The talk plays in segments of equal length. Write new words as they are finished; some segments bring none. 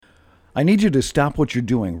I need you to stop what you're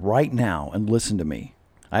doing right now and listen to me.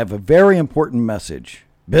 I have a very important message.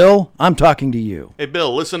 Bill, I'm talking to you. Hey,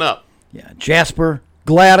 Bill, listen up. Yeah, Jasper,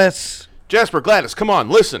 Gladys. Jasper, Gladys, come on,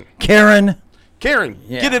 listen. Karen. Karen,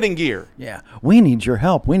 Yeah. get it in gear. Yeah, we need your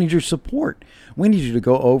help. We need your support. We need you to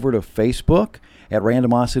go over to Facebook at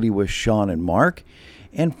Randomosity with Sean and Mark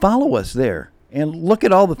and follow us there and look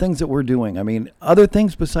at all the things that we're doing. I mean, other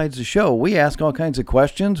things besides the show. We ask all kinds of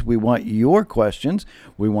questions. We want your questions.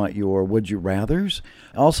 We want your would you rathers.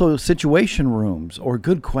 Also, situation rooms or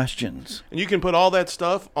good questions. And you can put all that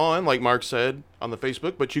stuff on, like Mark said, on the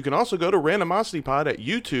Facebook, but you can also go to Randomosity Pod at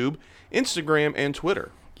YouTube, Instagram, and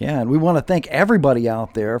Twitter. Yeah, and we want to thank everybody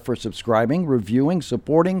out there for subscribing, reviewing,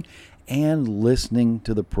 supporting, and listening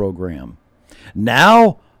to the program.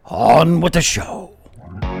 Now, on with the show.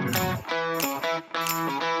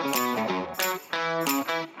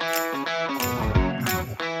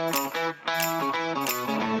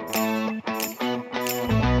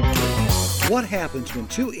 What happens when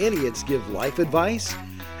two idiots give life advice,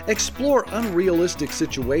 explore unrealistic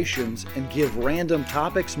situations, and give random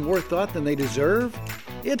topics more thought than they deserve?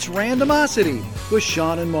 It's Randomosity with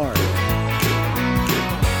Sean and Mark.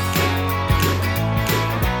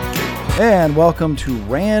 And welcome to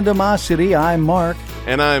Randomosity. I'm Mark.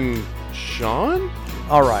 And I'm Sean?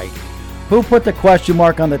 All right. Who put the question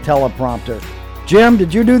mark on the teleprompter? Jim,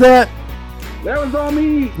 did you do that? That was all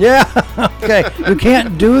me. Yeah. Okay. You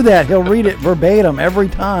can't do that. He'll read it verbatim every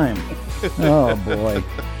time. Oh, boy.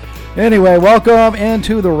 Anyway, welcome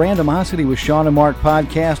into the Randomosity with Sean and Mark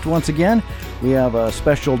podcast. Once again, we have a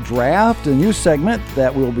special draft, a new segment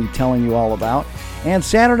that we'll be telling you all about, and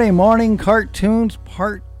Saturday morning cartoons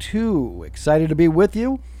part 2. Excited to be with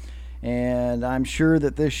you, and I'm sure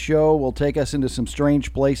that this show will take us into some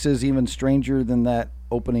strange places, even stranger than that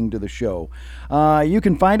opening to the show. You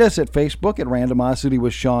can find us at Facebook at Randomosity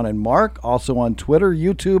with Sean and Mark, also on Twitter,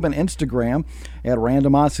 YouTube, and Instagram at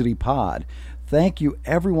Randomosity Pod. Thank you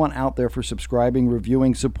everyone out there for subscribing,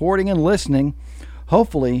 reviewing, supporting, and listening.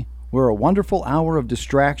 Hopefully, we're a wonderful hour of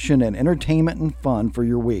distraction and entertainment and fun for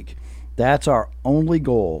your week. That's our only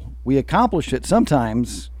goal. We accomplish it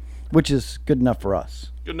sometimes, which is good enough for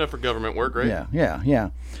us. Good enough for government work, right? Yeah.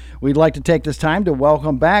 We'd like to take this time to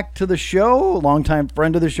welcome back to the show, a longtime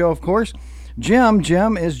friend of the show, of course, Jim.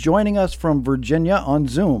 Jim is joining us from Virginia on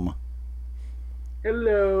Zoom.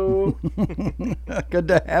 Hello. Good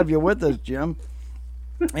to have you with us, Jim.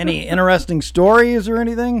 Any interesting stories or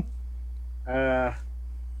anything? No.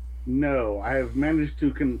 I have managed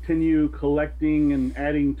to continue collecting and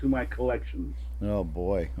adding to my collections. Oh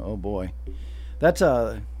boy. That's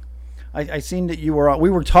I seen that you were. We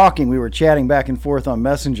were chatting back and forth on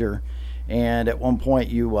Messenger, and at one point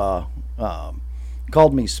you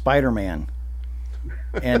called me Spider-Man,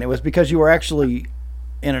 and it was because you were actually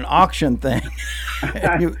in an auction thing.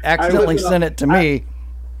 You accidentally sent it to me.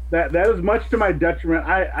 That is much to my detriment.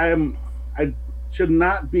 I should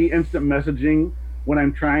not be instant messaging when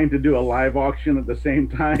I'm trying to do a live auction at the same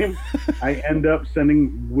time. I end up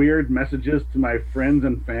sending weird messages to my friends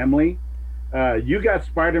and family. You got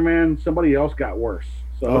Spider-Man, somebody else got worse.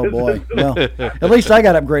 So oh boy. Well, at least I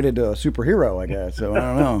got upgraded to a superhero, I guess. So I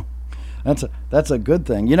don't know. That's a good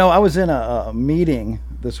thing. You know, I was in a meeting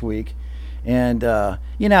this week, and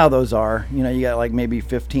you know how those are. You know, you got like maybe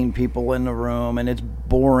 15 people in the room, and it's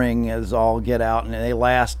boring as all get out, and they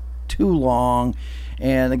last too long.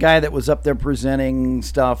 And the guy that was up there presenting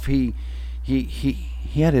stuff, he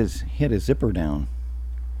had his zipper down.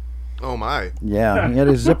 Oh my. Yeah, he had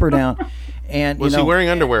his zipper down. And was he wearing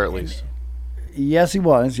underwear at least? Yes, he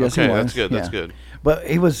was. Yes, okay, he was. That's good. Yeah. That's good. But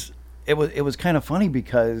it was kind of funny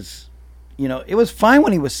because, you know, it was fine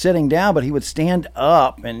when he was sitting down, but he would stand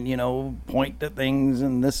up and, you know, point to things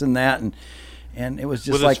and this and that, and it was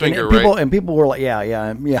just with like his finger, and people were like,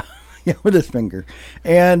 yeah, with his finger,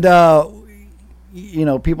 and you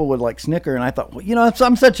know, people would like snicker, and I thought, well, you know,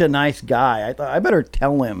 I'm such a nice guy. I thought I better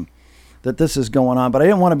tell him that this is going on, but I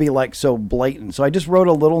didn't want to be like so blatant, so I just wrote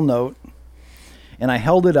a little note. And I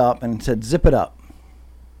held it up and said, "Zip it up."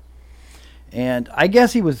 And I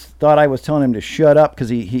guess he thought I was telling him to shut up because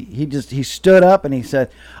he stood up and he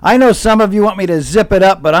said, "I know some of you want me to zip it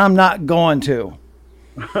up, but I'm not going to."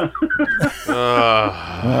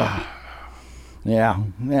 Yeah.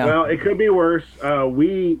 Well, it could be worse.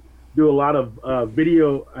 We do a lot of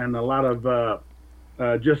video and a lot of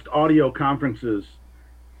just audio conferences,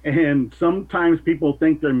 and sometimes people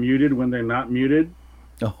think they're muted when they're not muted.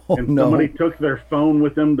 Oh, and no. Somebody took their phone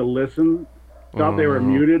with them to listen, thought they were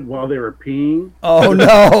muted while they were peeing. Oh,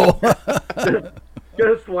 no.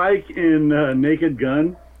 Just like in Naked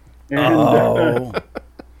Gun. And,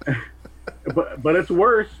 but it's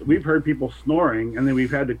worse. We've heard people snoring, and then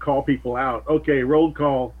we've had to call people out. Okay, roll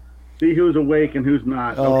call. See who's awake and who's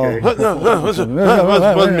not. Okay. No,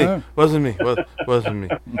 wasn't me.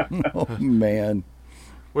 Oh man.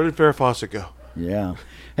 Where did Farrah Fawcett go? Yeah.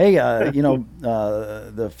 Hey, the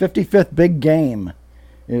 55th big game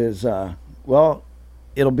is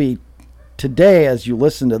it'll be today as you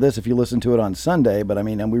listen to this. If you listen to it on Sunday, but I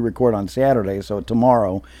mean, and we record on Saturday, so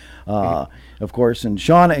tomorrow, of course. And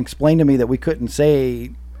Sean explained to me that we couldn't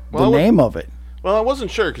say the name of it. Well, I wasn't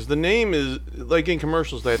sure because the name is like in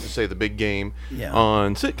commercials they have to say the big game. Yeah.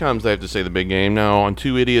 On sitcoms they have to say the big game. Now on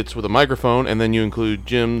Two Idiots with a Microphone, and then you include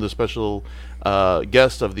Jim, the special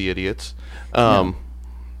guest of the Idiots.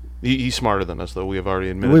 He's smarter than us, though. We have already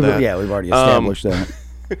admitted that. Yeah, we've already established that.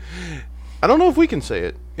 I don't know if we can say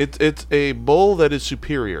it. It's a bowl that is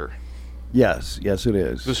superior. Yes, it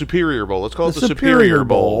is. The Superior Bowl. Let's call it the Superior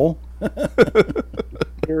Bowl.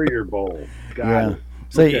 Superior Bowl. Yeah.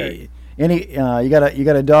 So okay. You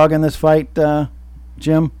got a dog in this fight,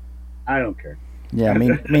 Jim? I don't care. Yeah,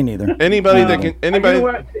 me neither. Anybody that can. Anybody. You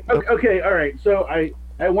know what? Okay, all right. So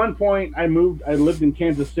at one point I lived in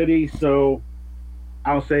Kansas City, so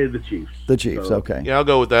I'll say the Chiefs. The Chiefs, so, okay. Yeah, I'll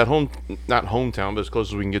go with that. Not hometown, but as close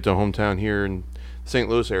as we can get to hometown here in St.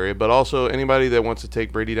 Louis area. But also anybody that wants to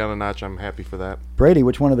take Brady down a notch, I'm happy for that. Brady,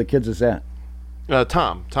 which one of the kids is that?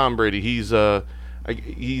 Tom Brady. He's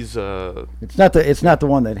It's not the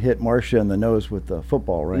one that hit Marcia in the nose with the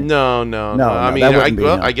football, right? No. I mean,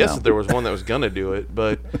 I guess no. that there was one that was gonna do it,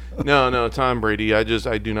 but no. Tom Brady. I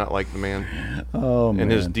do not like the man. Oh man.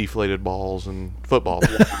 And his deflated balls and footballs.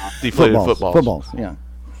 Deflated footballs. Footballs. Yeah.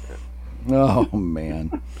 Oh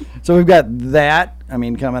man. So we've got that. I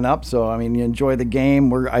mean, coming up. So I mean, you enjoy the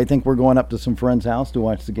game. I think we're going up to some friends' house to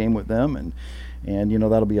watch the game with them, and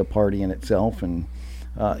that'll be a party in itself. And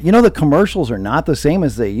the commercials are not the same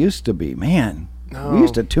as they used to be. Man, we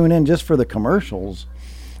used to tune in just for the commercials,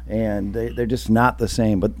 and they're just not the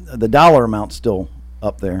same. But the dollar amount's still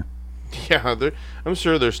up there. Yeah, I'm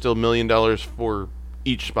sure there's still $1 million for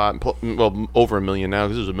each spot. Well, over $1 million now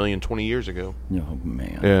because it was $1 million 20 years ago. Oh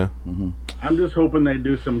man. Yeah. Mm-hmm. I'm just hoping they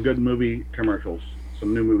do some good movie commercials.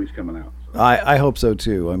 Some new movies coming out. So. I hope so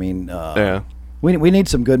too. I mean, yeah. We need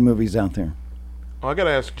some good movies out there. Well, I gotta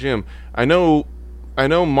ask Jim. I know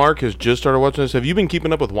Mark has just started watching this. Have you been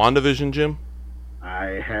keeping up with WandaVision, Jim?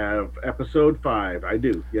 I have episode 5. I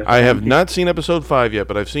do. Yes. I have not seen episode 5 yet,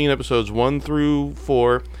 but I've seen episodes 1 through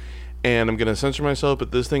 4, and I'm gonna censor myself,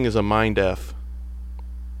 but this thing is a mind F.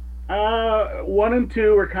 1 and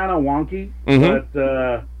 2 are kind of wonky,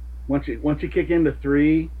 but once you kick into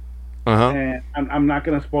 3, and I'm not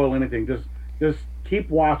gonna spoil anything. Just keep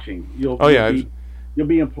watching. You'll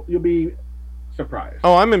be surprised.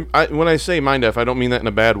 Oh, when I say mind F, I don't mean that in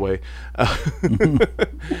a bad way.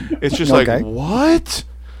 It's just okay. like, what?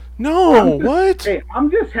 No, what? Hey, I'm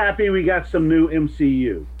just happy we got some new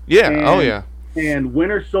MCU. Yeah, And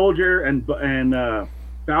Winter Soldier and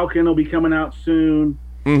Falcon will be coming out soon.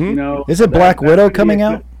 Mm-hmm. Isn't Black Widow coming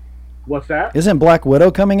out? What's that? Isn't Black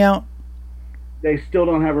Widow coming out? They still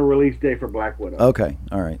don't have a release date for Black Widow. Okay,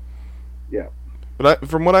 all right. Yeah. But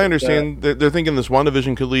from what I understand, they're thinking this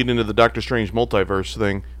WandaVision could lead into the Doctor Strange multiverse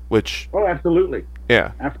thing, which... Oh, absolutely.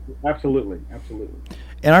 Yeah. Absolutely.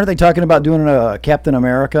 And aren't they talking about doing a Captain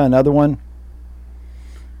America, another one?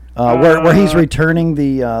 Where he's returning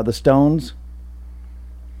the stones?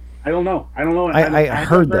 I don't know. I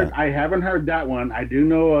heard that. I haven't heard that one. I do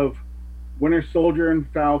know of Winter Soldier and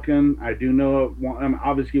Falcon. I do know of,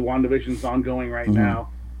 obviously, WandaVision's ongoing right now.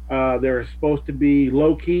 There is supposed to be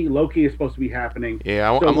Loki. Loki is supposed to be happening.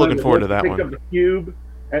 Yeah, I'm looking forward to that one. Picked up the cube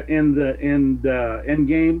in the end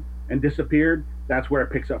game and disappeared. That's where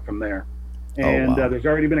it picks up from there. And there's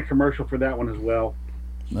already been a commercial for that one as well.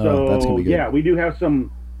 So that's gonna be good. Yeah, we do have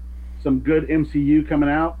some good MCU coming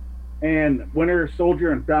out. And Winter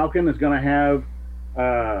Soldier and Falcon is going to have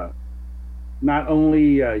not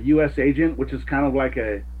only a U.S. agent, which is kind of like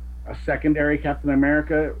a secondary Captain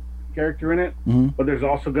America character in it, but there's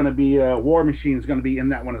also going to be War Machine is going to be in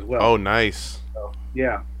that one as well. Oh, nice. So,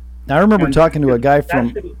 yeah. Now, I remember talking to a guy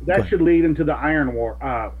from... That should lead into the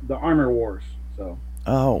the Armor Wars. So.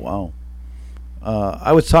 Oh, wow.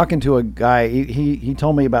 I was talking to a guy. He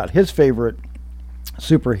told me about his favorite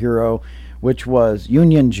superhero, which was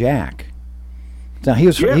Union Jack. Now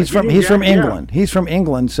he's from England. Yeah. He's from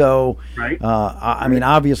England, so right. I mean,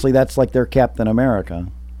 obviously that's like their Captain America.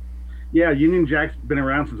 Yeah, Union Jack's been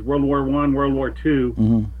around since World War I, World War II,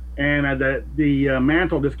 and the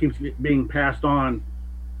mantle just keeps being passed on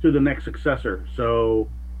to the next successor. So,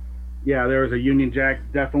 yeah, there was a Union Jack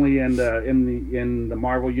definitely in the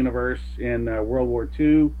Marvel universe in World War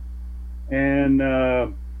II. And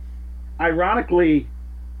ironically,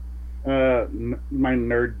 my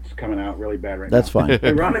nerd's coming out really bad right That's now. fine.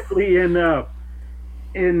 Ironically,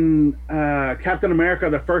 in Captain America: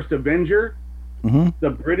 The First Avenger, the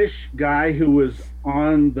British guy who was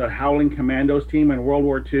on the Howling Commandos team in World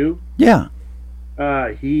War II, Yeah.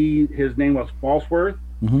 his name was Falsworth.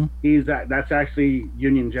 That's actually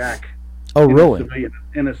Union Jack. Oh, really?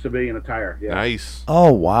 In a civilian attire. Yeah. Nice.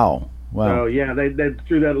 Oh, wow. Wow. So yeah, they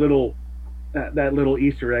threw that little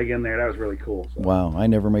Easter egg in there. That was really cool. So. Wow. I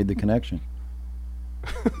never made the connection.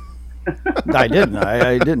 I didn't.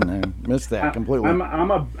 I didn't. I missed that completely.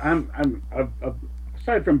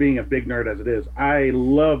 Aside from being a big nerd as it is, I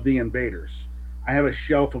love the Invaders. I have a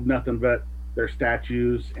shelf of nothing but their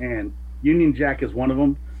statues, and Union Jack is one of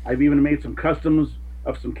them. I've even made some customs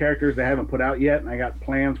of some characters they haven't put out yet, and I got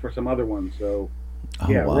plans for some other ones. So,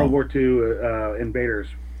 wow. World War II Invaders.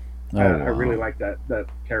 I wow. really like that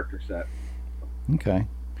character set. Okay.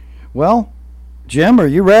 Well, Jim, are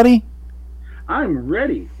you ready? I'm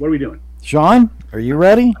ready. What are we doing? Sean, are you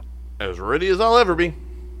ready? As ready as I'll ever be.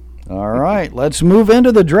 All right. Let's move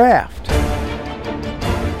into the draft.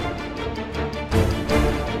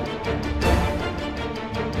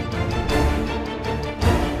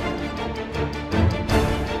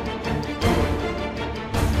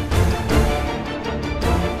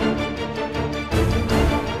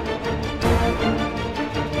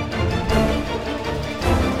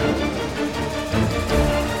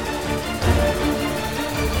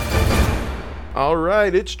 All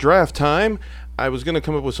right, it's draft time. I was going to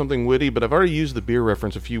come up with something witty, but I've already used the beer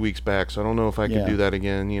reference a few weeks back, so I don't know if I could do that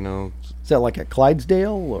again, you know. Is that like a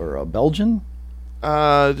Clydesdale or a Belgian?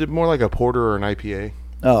 More like a porter or an IPA.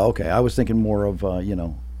 Oh, okay. I was thinking more of,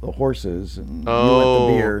 the horses and you Oh, went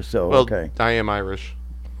the beer, so well, okay. I am Irish.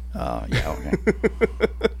 Yeah, okay.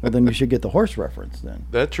 Well, then you should get the horse reference then.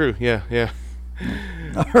 That's true. Yeah.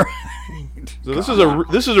 All right. So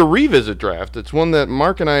this is a revisit draft. It's one that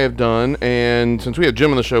Mark and I have done, and since we had Jim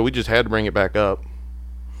on the show, we just had to bring it back up.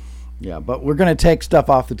 Yeah, but we're going to take stuff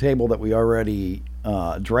off the table that we already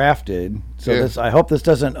drafted. So I hope this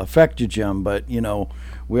doesn't affect you, Jim, but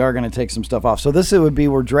we are going to take some stuff off. So this would be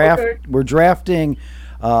we're drafting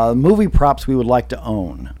movie props we would like to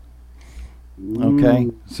own. Okay,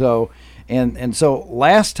 so and so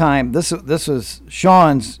last time this was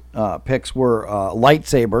Sean's picks were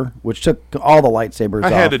lightsaber, which took all the lightsabers.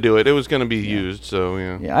 I had to do it. It was going to be used, so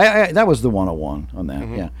yeah. Yeah, I that was the 101 on that.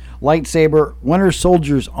 Yeah, lightsaber, Winter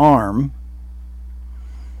Soldier's arm.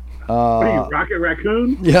 What are you, Rocket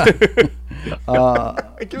Raccoon? Yeah.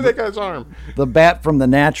 Give that guy's arm. The bat from The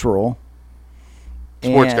Natural.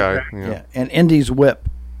 Sports guy. Yeah. And Indy's whip.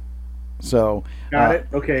 So got it.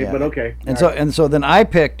 Okay, yeah. but okay. And so then I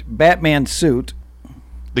picked Batman's suit.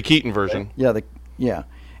 The Keaton version. Yeah,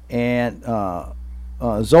 and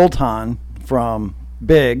Zoltan from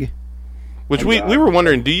Big. Which we were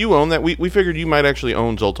wondering, do you own that? We figured you might actually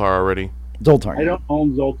own Zoltar already. Zoltan. I don't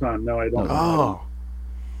own Zoltan. No, I don't. Oh,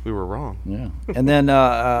 we were wrong. Yeah, and then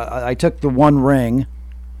I took the One Ring.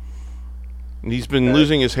 And he's been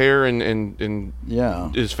losing his hair and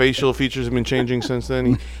his facial features have been changing since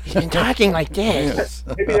then. He's been talking like this.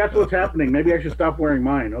 Maybe that's what's happening. Maybe I should stop wearing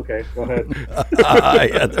mine. Okay, go ahead.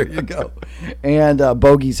 Yeah, there you go. And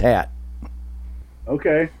Bogey's hat.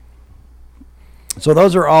 Okay. So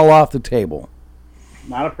those are all off the table.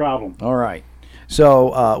 Not a problem. All right.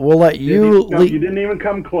 So we'll let you. You didn't even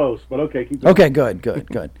come close, but okay. Keep going. Okay,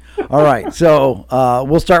 good. All right. So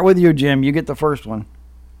we'll start with you, Jim. You get the first one.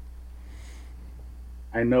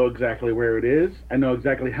 I know exactly where it is. I know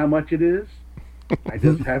exactly how much it is. I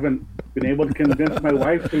just haven't been able to convince my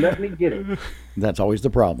wife to let me get it. That's always the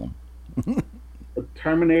problem. The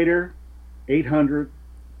Terminator 800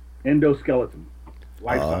 endoskeleton.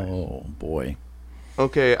 Life size. Oh, boy.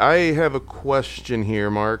 Okay, I have a question here,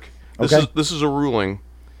 Mark. This is a ruling,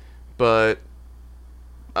 but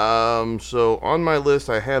so on my list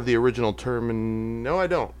I have the original No, I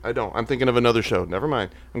don't. I'm thinking of another show. Never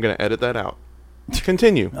mind. I'm going to edit that out.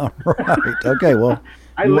 Continue. All right. Okay, well.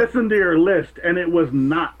 I listened to your list, and it was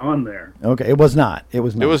not on there. Okay, it was not. It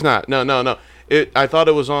was not. No. I thought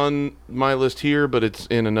it was on my list here, but it's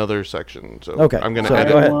in another section. So I'm going to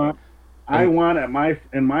edit. Go ahead. I want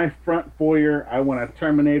in my front foyer, I want a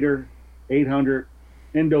Terminator 800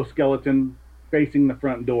 endoskeleton facing the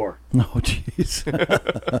front door. Oh, jeez.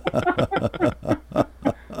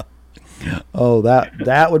 Oh,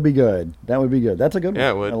 that would be good. That would be good. That's a good one.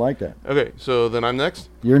 Yeah, it would. I like that. Okay, so then I'm next.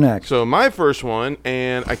 You're next. So my first one,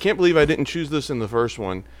 and I can't believe I didn't choose this in the first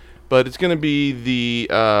one, but it's going to be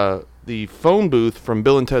the phone booth from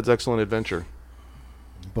Bill and Ted's Excellent Adventure.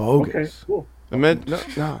 Bogus. Okay, cool.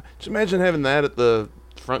 Just imagine having that at the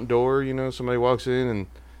front door. You know, somebody walks in and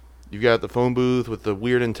you've got the phone booth with the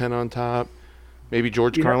weird antenna on top. Maybe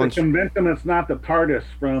George Carlin's. You have to convince them it's not the TARDIS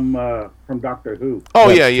from Doctor Who. Oh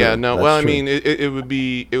That's yeah. true. No, That's well, I true. mean, it would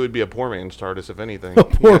be a poor man's TARDIS if anything.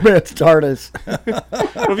 Poor man's TARDIS.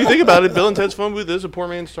 Well, if you think about it, Bill and Ted's phone booth is a poor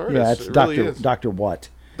man's TARDIS. Yeah, it's It really is. Doctor What?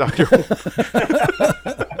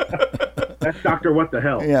 That's Doctor What the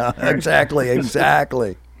Hell. Yeah,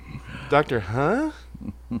 exactly. Doctor, huh?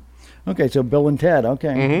 Okay, so Bill and Ted. Okay,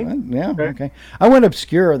 Mm-hmm. Yeah, okay. I went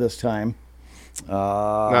obscure this time.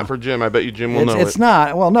 Not for Jim. I bet you Jim will know It's it.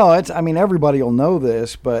 not. Well, no. I mean, everybody will know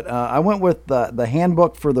this, but I went with the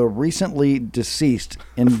handbook for the recently deceased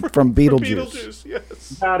from Beetlejuice. Beetlejuice,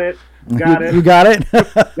 yes. Got it. You got it.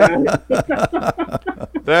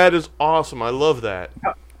 That is awesome. I love that.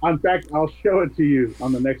 In fact, I'll show it to you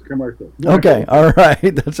on the next commercial. Okay. All right.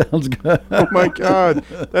 That sounds good. Oh my God,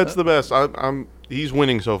 that's the best. He's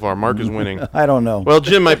winning so far. Mark is winning. I don't know. Well,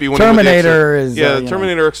 Jim might be winning. Terminator is.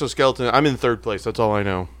 Terminator exoskeleton. I'm in third place. That's all I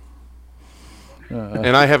know.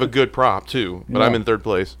 And I have a good prop too, but I'm in third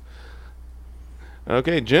place.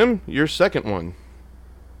 Okay, Jim, your second one.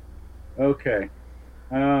 Okay.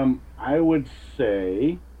 I would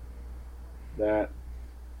say that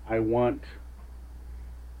I want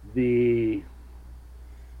the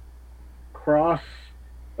cross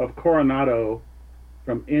of Coronado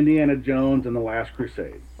from Indiana Jones and the Last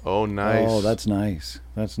Crusade. Oh, nice. Oh, that's nice.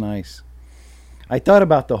 That's nice. I thought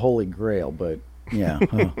about the Holy Grail, but yeah.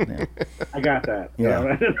 Oh, yeah. I got that.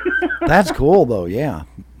 Yeah. That's cool, though. Yeah.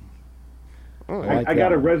 Oh, I like I got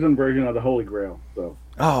that a one. resin version of the Holy Grail. So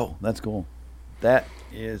Oh, that's cool. That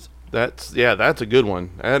is. that's a good one.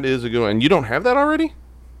 That is a good one. And you don't have that already?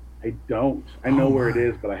 I don't. I know where it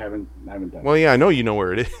is, but I haven't done Well, yeah, I know you know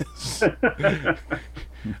where it is.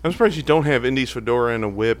 I'm surprised you don't have Indy's fedora and a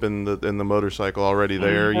whip and the motorcycle already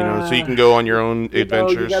there. You know, so you can go on your own it.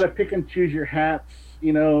 adventures. You got to pick and choose your hats.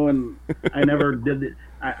 You know, and I never did it.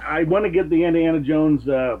 I want to get the Indiana Jones.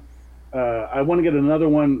 I want to get another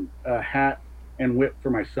one hat and whip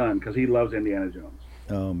for my son because he loves Indiana Jones.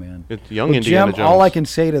 Oh man. It's young Well, Indiana Jim, Jones. all I can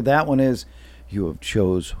say to that one is, you have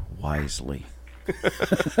chose wisely.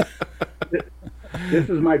 This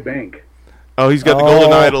is my bank. Oh, he's got the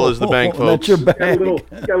golden idol as the bank, folks. That's your Got a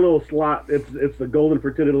bank. little slot. It's the golden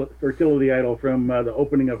fertility idol from the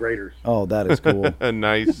opening of Raiders. Oh, that is cool.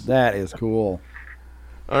 Nice. That is cool.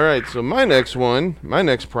 All right, so my next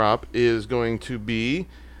prop is going to be,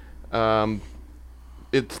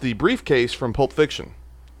 it's the briefcase from Pulp Fiction,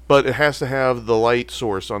 but it has to have the light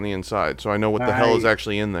source on the inside, so I know what the hell is Nice.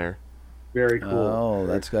 actually in there. Very cool. Oh,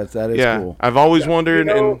 that is Yeah, cool. I've always wondered,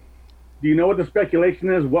 Do you know what the speculation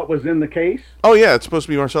is? What was in the case? oh yeah, it's supposed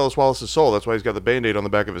to be Marcellus Wallace's soul. That's why he's got the Band-Aid on the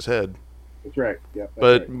back of his head. That's right. Yeah.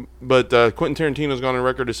 That's right. But Quentin Tarantino's gone on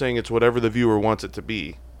record as saying it's whatever the viewer wants it to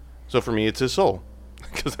be. So for me, it's his soul,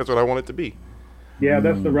 because that's what I want it to be. Yeah,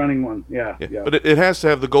 that's the running one. Yeah. Yeah. Yeah. But it has to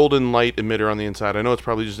have the golden light emitter on the inside. I know it's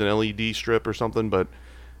probably just an LED strip or something, but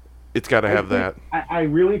it's got to have that. I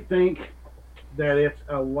really think that it's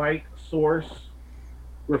a light source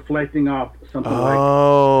reflecting off something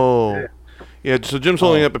Oh. Yeah, so Jim's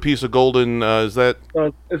holding up a piece of golden, is that...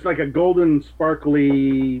 so it's like a golden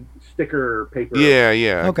sparkly sticker paper.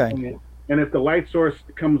 Yeah. Okay. And if the light source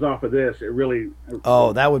comes off of this, it really.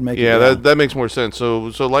 Oh, that would make it. Yeah, that makes more sense. So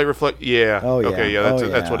light reflect... Yeah. Oh, yeah. Okay, yeah,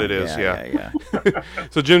 that's what it is, yeah. Yeah.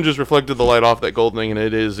 So Jim just reflected the light off that gold thing, and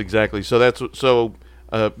it is exactly. So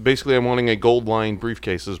basically I'm wanting a gold-lined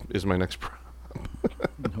briefcase is my next prop.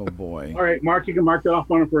 Oh, boy. All right, Mark, you can mark that off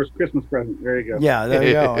on it for his Christmas present. There you go. Yeah, there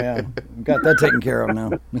you go. Yeah. Got that taken care of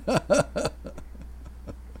now.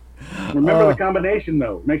 Remember the combination,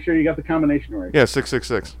 though. Make sure you got the combination right. Yeah,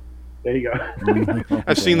 666. There you go.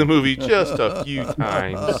 I've seen the movie just a few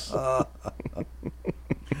times.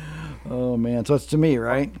 Oh, man. So it's to me,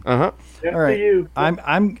 right? Uh-huh. Yep, All right. to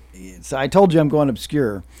you. So I told you I'm going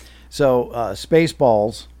obscure. So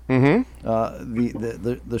Spaceballs, Mm-hmm.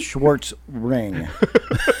 the Schwartz ring.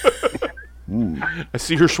 I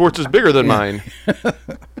see your Schwartz is bigger than mine.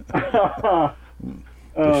 The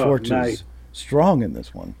Schwartz nice. is strong in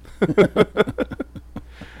this one.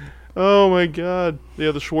 Oh my God!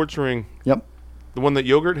 Yeah, the Schwartz ring, Yep. the one that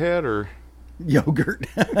Yogurt had, or Yogurt.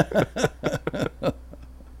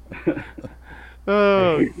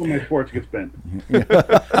 oh, When my sports get spent.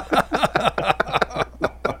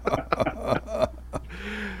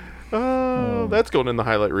 that's going in the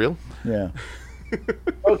highlight reel. Yeah.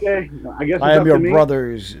 Okay, I guess it's I am up your to me.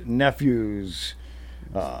 brother's nephew's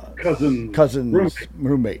cousin's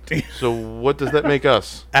roommate. So what does that make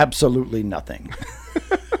us? Absolutely nothing.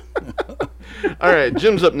 All right,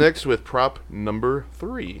 Jim's up next with prop number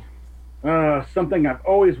 3. Something I've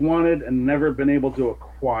always wanted and never been able to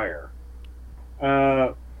acquire.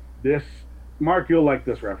 This, Mark, you'll like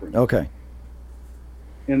this reference. Okay.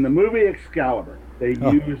 In the movie Excalibur, they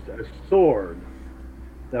used a sword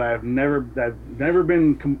that has never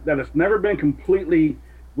been completely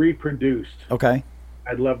reproduced. Okay.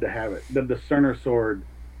 I'd love to have it. The Discerner sword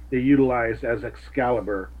they utilized as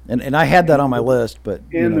Excalibur And I had that on my list, but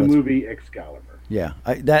in the movie Excalibur. Yeah,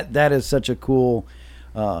 that is such a cool.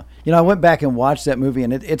 I went back and watched that movie,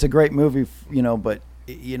 and it's a great movie, but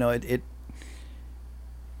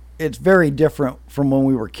it's very different from when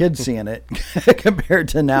we were kids seeing it compared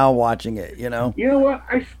to now watching it. You know what?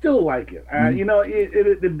 I still like it.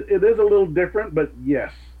 It is a little different, but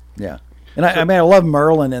yes. Yeah, and I love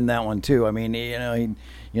Merlin in that one too. I mean,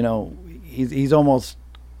 he's almost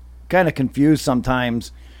kind of confused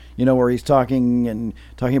sometimes. Where he's talking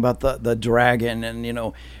about the dragon, and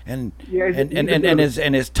and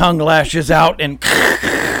his tongue lashes out, and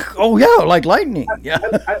oh yeah, like lightning. Yeah,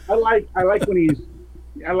 I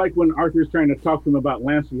like when Arthur's trying to talk to him about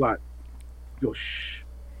Lancelot. He goes, shh,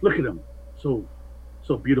 look at him, so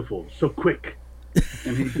beautiful, so quick,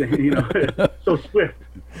 and he's so swift,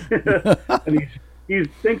 and he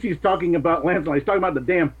thinks he's talking about Lancelot. He's talking about the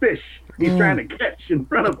damn fish he's trying to catch in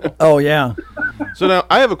front of him. Oh yeah. So now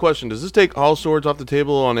I have a question. Does this take all swords off the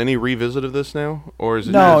table on any revisit of this now, or is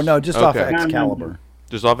it just off Excalibur?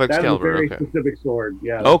 Just off Excalibur. That's a very specific sword.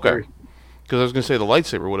 Yeah. Okay. Because I was going to say the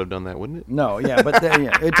lightsaber would have done that, wouldn't it? No, yeah, but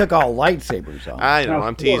it took all lightsabers off. I know.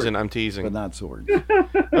 I'm teasing. But not swords.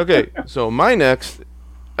 Okay, so my next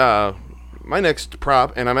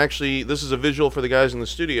prop, and this is a visual for the guys in the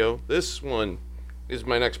studio. This one is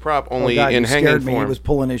my next prop, only in hanging form. He was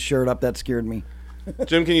pulling his shirt up. That scared me.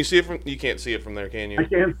 Jim, can you see it from? You can't see it from there, can you? I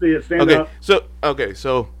can't see it. Stand up.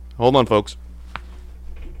 So hold on, folks.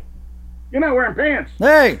 You're not wearing pants.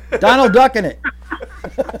 Hey, Donald Duck in it.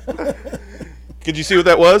 Could you see what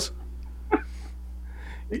that was?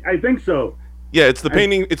 I think so. Yeah, it's the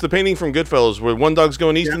painting. It's the painting from Goodfellas, where one dog's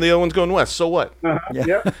going east and the other one's going west. So what?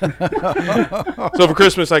 Yep. So for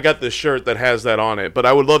Christmas, I got this shirt that has that on it. But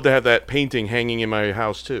I would love to have that painting hanging in my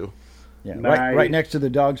house too. Yeah, nice. right next to the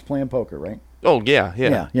dogs playing poker, right? Oh yeah.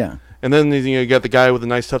 And then you got the guy with the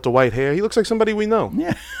nice tuft of white hair. He looks like somebody we know.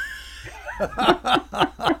 Yeah.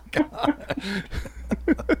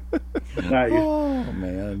 Nice. Oh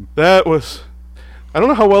man. That was. I don't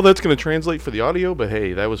know how well that's going to translate for the audio, but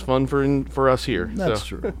hey, that was fun for us here. That's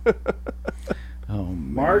true. Oh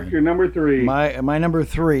man. Mark, your number 3. My number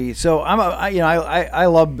 3. So I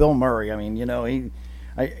love Bill Murray. I mean,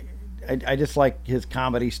 I just like his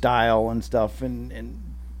comedy style and stuff, and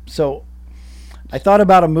so I thought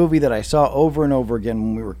about a movie that I saw over and over again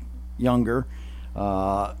when we were younger,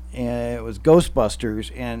 and it was Ghostbusters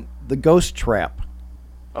and the Ghost Trap.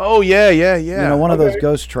 Oh yeah. One of those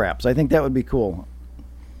ghost traps. I think that would be cool.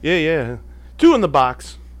 Yeah. 2 in the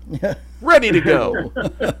box. Yeah. Ready to go.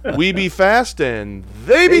 We be fast and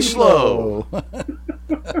they be slow.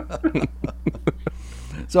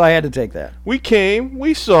 So I had to take that. We came,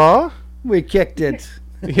 we saw. We kicked it.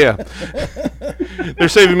 Yeah. They're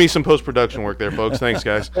saving me some post-production work there, folks. Thanks,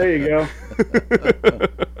 guys. There you go.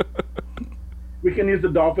 We can use the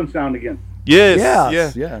dolphin sound again.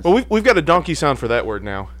 Yes. Well, we've got a donkey sound for that word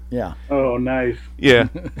now. Yeah. Oh, nice. Yeah.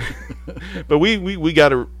 But we got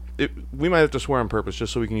to. We might have to swear on purpose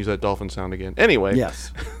just so we can use that dolphin sound again. Anyway.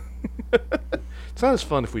 Yes. It's not as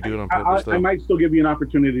fun if we do it on purpose, though. I might still give you an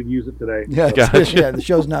opportunity to use it today. Yeah. Gotcha. Yeah. The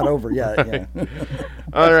show's not over yet. Yeah.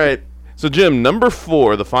 All right. So, Jim, number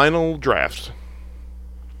 4, the final draft.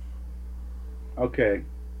 Okay.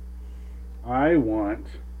 I want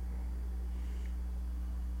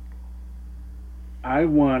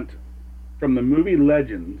from the movie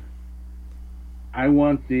Legend, I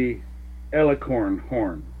want the Elicorn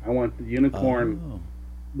horn. I want the unicorn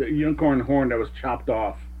horn that was chopped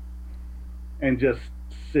off and just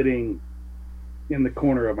sitting in the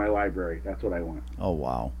corner of my library. That's what I want. Oh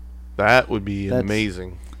wow. That would be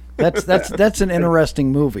amazing. That's an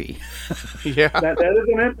interesting movie. Yeah. That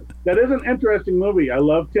is an interesting movie. I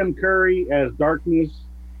love Tim Curry as Darkness.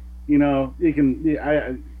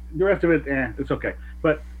 The rest of it, it's okay.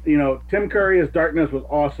 But Tim Curry as Darkness was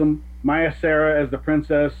awesome. Maya Sara as the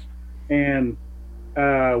princess, and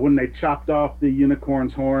when they chopped off the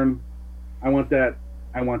unicorn's horn, I want that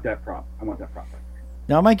prop. I want that prop.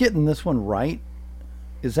 Now, am I getting this one right?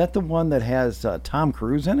 Is that the one that has Tom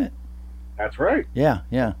Cruise in it? That's right. Yeah.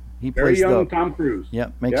 He Very plays young Tom Cruise.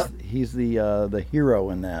 Yep. He's the hero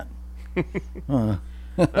in that.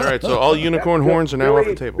 All right, so all unicorn horns are now off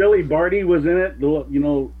the table. Billy Barty was in it.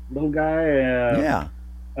 Little guy.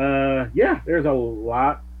 Yeah. There's a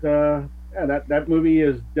lot. That movie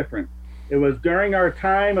is different. It was during our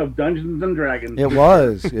time of Dungeons and Dragons. It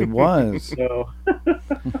was. It was. So.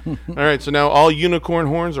 All right, so now all unicorn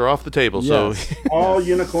horns are off the table. Yes. So all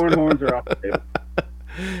unicorn horns are off the table.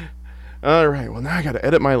 All right, well now I got to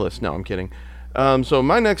edit my list. No, I'm kidding. So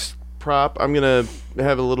my next prop, I'm gonna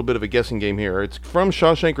have a little bit of a guessing game here. It's from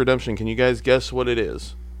Shawshank Redemption. Can you guys guess what it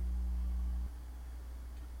is?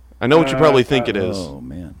 I know what you probably think it is. Oh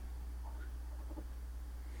man.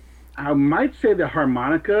 I might say the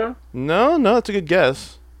harmonica. No, it's a good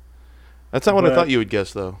guess. That's not what I thought you would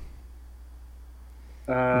guess, though.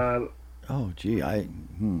 Oh, gee, I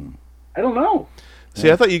don't know. See,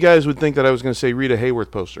 I thought you guys would think that I was going to say Rita Hayworth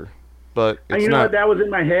poster, but it's not. That was in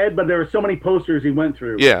my head, but there were so many posters he went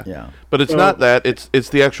through. Yeah. But it's not that. It's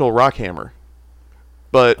the actual rock hammer.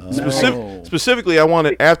 But specifically, I want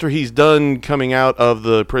it after he's done coming out of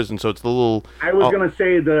the prison. So it's the little. I was going to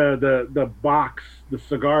say the box, the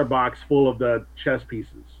cigar box full of the chess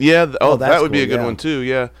pieces. Yeah. That would cool, be a good one too.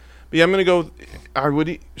 Yeah. But yeah, I'm going to go.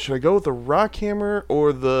 Should I go with the rock hammer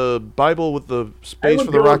or the Bible with the space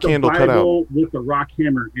for the rock handle cut out? Bible with the rock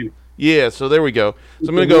hammer in it. Yeah. So there we go. So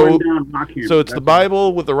I'm going to go. So it's the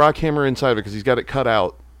Bible with the rock hammer inside of it because he's got it cut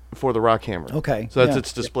out for the rock hammer. Okay. So that's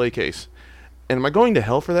its display case. And am I going to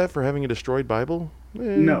hell for that, for having a destroyed Bible?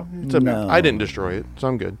 No. No. I didn't destroy it, so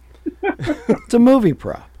I'm good. It's a movie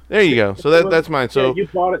prop. There you go. So that's mine. So you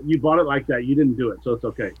bought it like that. You didn't do it, so it's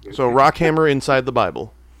okay. So rock hammer inside the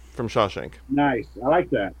Bible from Shawshank. Nice. I like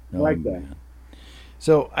that. I like that.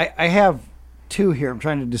 So I have two here I'm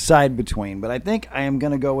trying to decide between, but I think I am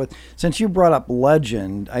going to go with, since you brought up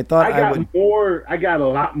Legend, I thought I would. I got a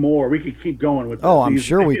lot more. We could keep going with this. Oh, I'm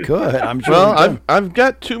sure we could. I've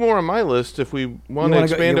got two more on my list if we want to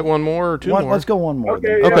expand it one more or two more. Let's go one more.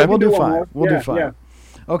 Okay, okay, we'll do 5. We'll do 5. Yeah.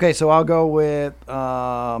 Okay, so I'll go with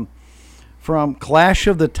from Clash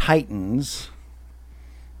of the Titans.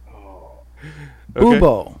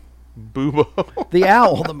 Bubo. The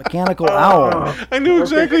owl, the mechanical owl. I knew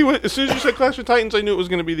exactly what. As soon as you said Clash of Titans, I knew it was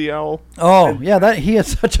going to be the owl. Oh yeah, he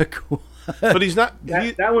is such a cool. But he's not.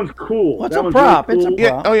 That one's cool. What's a prop? Really cool. It's a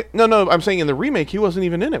prop. Yeah. Oh yeah. No. I'm saying in the remake, he wasn't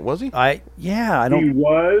even in it, was he? I don't. He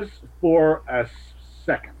was for a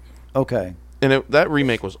second. Okay. And that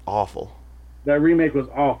remake was awful. That remake was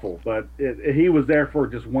awful, but he was there for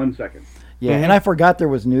just 1 second. Yeah, and I forgot there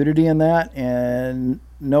was nudity in that, and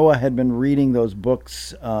Noah had been reading those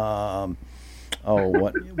books. What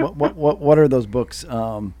are those books?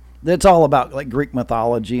 It's all about like Greek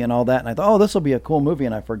mythology and all that. And I thought, this will be a cool movie,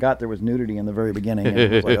 and I forgot there was nudity in the very beginning. And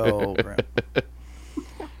it was like, oh crap.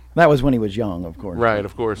 That was when he was young, of course. Right,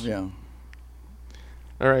 of course. Yeah.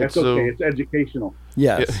 All right, That's okay. It's educational.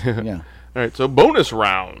 Yes. Yeah. All right, so bonus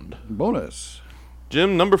round. Bonus.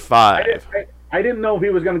 Jim, number 5. I didn't know if he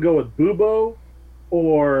was going to go with Bubo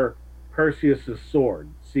or Perseus' sword.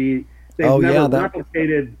 See, they've never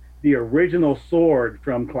replicated the original sword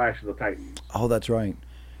from Clash of the Titans. Oh, that's right.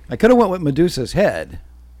 I could have went with Medusa's head.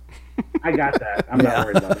 I got that. I'm not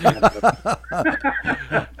worried about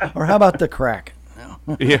it. Or how about the Kraken?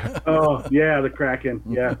 Yeah. Oh, yeah, the Kraken.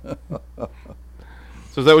 Yeah.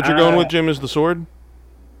 So is that what you're going with, Jim, is the sword?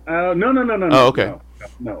 No. Oh, okay.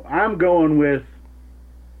 No. I'm going with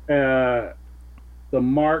the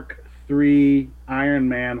Mark III Iron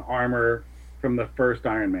Man armor from the first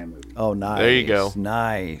Iron Man movie. Oh, nice. There you go.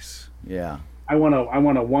 Nice. Yeah. I want a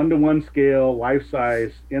 1-to-1 scale, life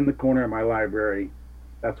size, in the corner of my library.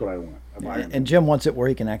 That's what I want. And Jim wants it where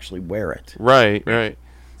he can actually wear it. Right.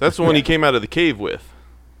 That's the one he came out of the cave with.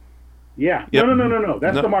 Yeah. Yep. No.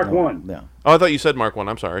 That's the Mark 1. Yeah. Oh, I thought you said Mark 1.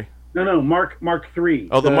 I'm sorry. No. Mark III.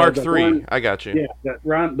 Oh, the Mark III. I got you.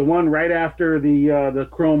 Yeah, the one right after the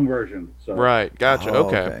Chrome version. So. Right. Gotcha.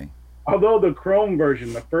 Okay. Although the Chrome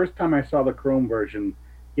version, the first time I saw the Chrome version,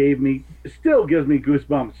 still gives me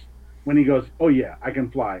goosebumps when he goes, "Oh yeah, I can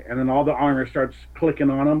fly," and then all the armor starts clicking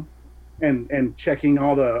on him, and checking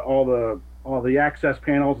all the access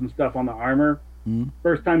panels and stuff on the armor. Mm-hmm.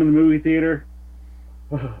 First time in the movie theater.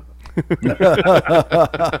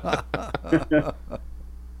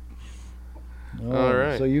 All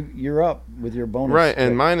right. So you're up with your bonus. Right,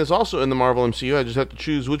 and mine is also in the Marvel MCU. I just have to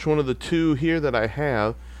choose which one of the two here that I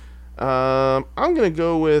have. I'm going to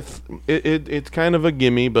go with it. It's kind of a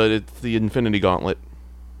gimme, but it's the Infinity Gauntlet.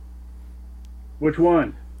 Which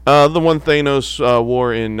one? The one Thanos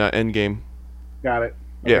wore in Endgame. Got it.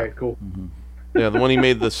 Okay, yeah. Cool. Mm-hmm. Yeah, the one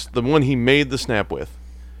he made the snap with.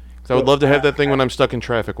 Because I would love to have that thing when I'm stuck in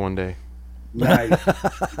traffic one day. Nice.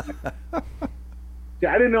 See,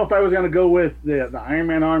 I didn't know if I was going to go with the Iron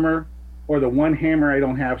Man armor or the one hammer I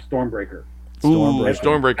don't have, Stormbreaker.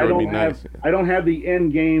 Stormbreaker would be nice. I don't have the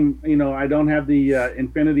end game, I don't have the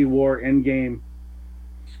Infinity War end game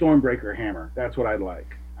Stormbreaker hammer. That's what I'd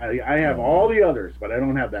like. I have all the others, but I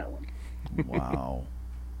don't have that one. Wow.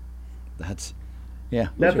 That's a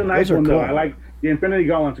nice one, cool. though. I like the Infinity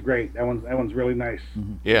Gauntlet's great. That one's really nice.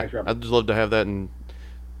 Mm-hmm. Yeah, nice I'd just love to have that. And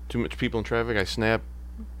too much people in traffic, I snap.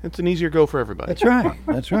 It's an easier go for everybody. That's right.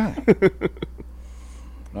 That's right.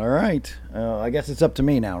 All right. I guess it's up to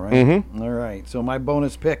me now, right? Mm-hmm. All right. So my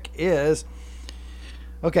bonus pick is,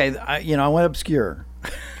 okay, I went obscure.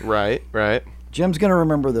 Right. Jim's going to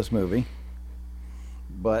remember this movie,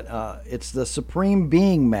 but it's the Supreme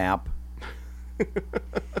Being map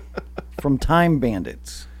from Time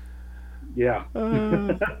Bandits. Yeah.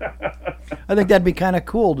 I think that'd be kind of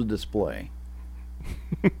cool to display.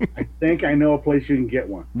 I think I know a place you can get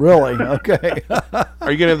one. Really? Okay.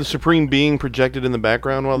 Are you gonna have the Supreme Being projected in the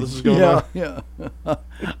background while this is going on? Yeah.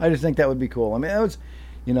 I just think that would be cool. I mean, that was,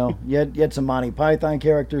 you had some Monty Python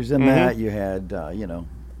characters in that. You had,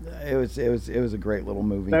 it was a great little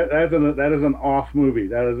movie. That is an off movie.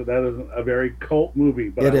 That is a very cult movie.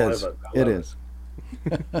 But It I is. love It is.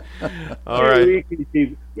 All right.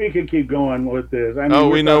 We could keep going with this. I Oh,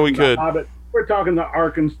 mean, we know we talking could. The Hobbit. We're talking the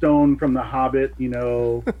Arkenstone from the Hobbit.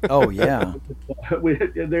 Oh yeah.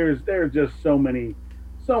 There's just so many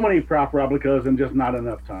prop replicas and just not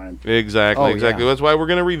enough time. Exactly. Oh, yeah. That's why we're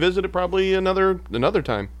gonna revisit it probably another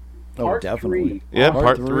time. Oh, Part definitely. 3. Yeah, Part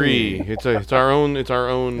part three. 3. It's our own.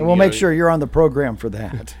 And we'll make sure you're on the program for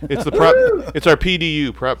that. It's the prop. It's our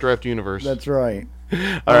PDU, Prop Draft Universe. That's right. All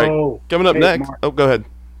right. Oh, Coming up hey, next. Mark. Oh, go ahead.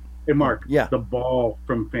 Hey, Mark. Yeah. The ball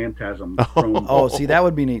from Phantasm. Oh, see, that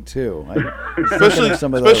would be neat too. Especially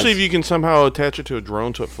some of if those. you can somehow attach it to a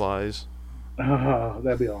drone so it flies. Oh,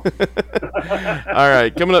 that'd be awesome. All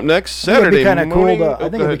right. Coming up next, I think Saturday it'd be kind of cool. morning. I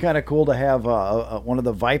think it'd be kind of cool to have one of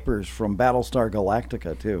the Vipers from Battlestar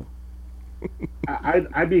Galactica too.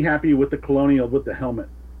 I'd be happy with the Colonial with the helmet.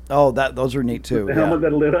 Oh, those are neat too. The helmet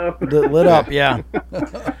that lit up. That lit up, yeah.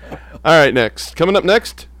 All right. Next. Coming up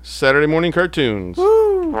next, Saturday morning cartoons.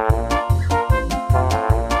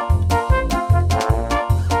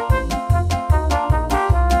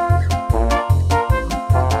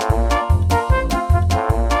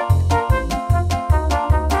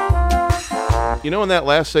 In that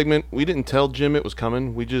last segment, we didn't tell Jim it was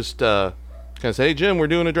coming. We just kind of say, "Hey, Jim, we're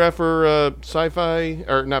doing a draft for sci-fi,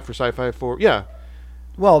 or not for sci-fi,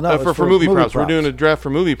 Well, no, it's for movie props. We're doing a draft for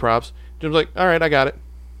movie props." Jim's like, "All right, I got it."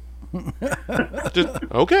 Just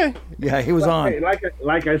okay. Yeah, he was on. Hey,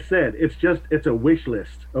 like I said, it's a wish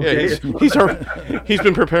list. Okay? Yeah, he's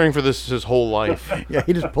been preparing for this his whole life. Yeah,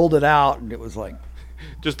 he just pulled it out, and it was like,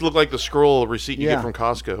 Just looked like the scroll receipt you Yeah. get from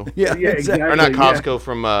Costco. yeah, Yeah, exactly. Or not Yeah. Costco,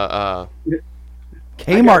 from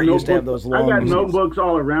Kmart used to have those long. I got ones. notebooks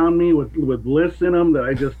all around me with lists in them that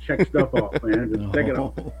I just check stuff off, man. Just check it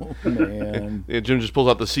off. Oh man! yeah, Jim just pulls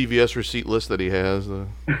out the CVS receipt list that he has. Oh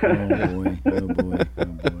boy! Oh boy! Oh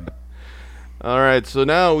boy! All right, so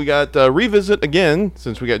now we got revisit again.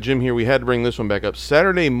 Since we got Jim here, we had to bring this one back up.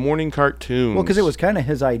 Saturday morning cartoons. Well, because it was kind of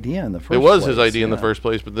his idea in the first. It was place, his idea in the yeah. first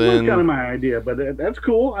place, but It was then kind of my idea, but that's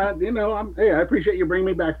cool. I appreciate you bringing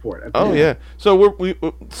me back for it. oh yeah. So we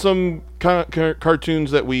some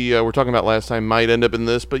cartoons that we were talking about last time might end up in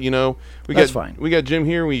this, but That's fine. We got Jim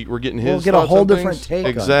here. We're getting his. We'll get a thoughts whole on different things. take.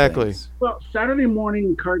 Exactly. On things. Well, Saturday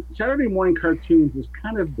morning cartoons is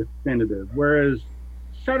kind of definitive, whereas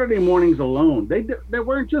Saturday mornings alone, they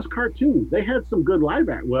weren't just cartoons. They had some good live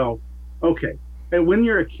act. Well, okay, and when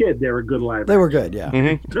you're a kid, they were good live. They were good, yeah.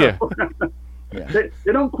 Mm-hmm. Yeah. Yeah.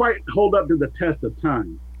 They don't quite hold up to the test of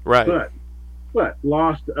time. Right. But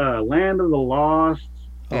Lost, Land of the Lost.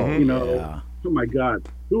 Yeah. Oh my God,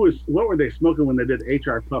 what were they smoking when they did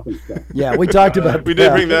HR Puff and stuff? Yeah, we talked about. We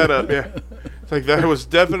did bring that up. Yeah. It's like that was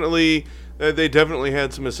definitely. They definitely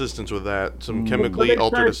had some assistance with that. Some chemically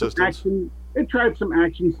altered assistance. They tried some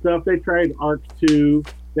action stuff. They tried Arc 2.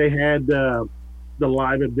 They had the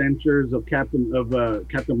live adventures of Captain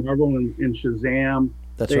Marvel and Shazam.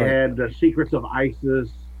 That's they right. had the Secrets of Isis.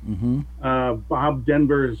 Mm-hmm. Bob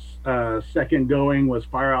Denver's second going was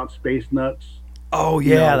Fire Out Space Nuts. Oh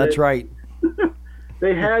yeah, that's right.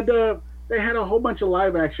 They had a whole bunch of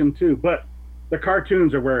live action too, but the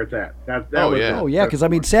cartoons are where it's at. Oh yeah, because I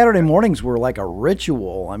mean Saturday mornings were like a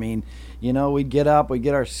ritual. I mean, we'd get up, we'd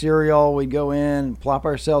get our cereal, we'd go in, plop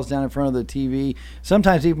ourselves down in front of the TV.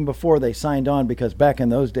 Sometimes even before they signed on, because back in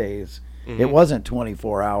those days it wasn't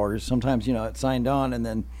 24 hours. Sometimes it signed on, and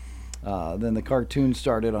then the cartoon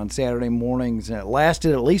started on Saturday mornings, and it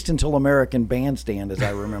lasted at least until American Bandstand, as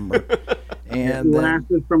I remember. And it then,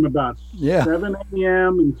 lasted from about Yeah. 7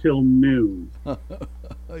 a.m. until noon, yeah.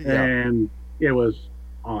 and it was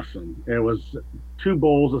awesome. It was 2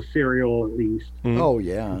 bowls of cereal at least. Oh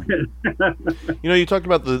yeah. You talked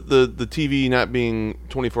about the TV not being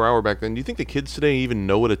 24-hour back then. Do you think the kids today even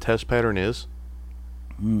know what a test pattern is?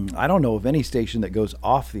 I don't know of any station that goes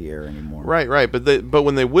off the air anymore. Right. But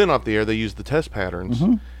when they went off the air, they use the test patterns.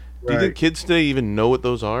 Mm-hmm. Do you think kids today even know what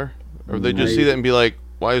those are? Or they just see that and be like,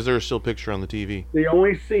 why is there a still picture on the TV? They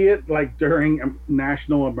only see it like during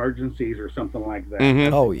national emergencies or something like that.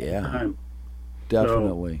 Mhm. Oh yeah, Um,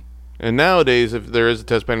 definitely. And nowadays, if there is a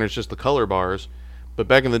test pattern, it's just the color bars. But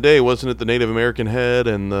back in the day, wasn't it the Native American head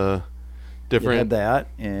and the You different... had that,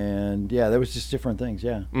 and yeah, there was just different things.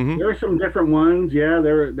 Yeah. Mhm. There are some different ones. Yeah,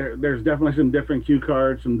 there's definitely some different cue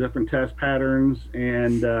cards, some different test patterns,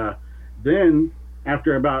 and then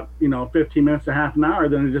after about 15 minutes to half an hour,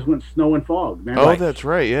 then it just went snow and fog. Man. Oh, that's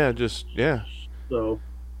right. Yeah, yeah. So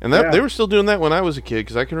And that Yeah. they were still doing that when I was a kid,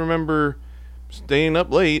 because I can remember staying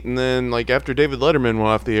up late, and then like after David Letterman went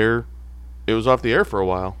off the air, it was off the air for a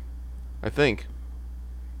while, I think.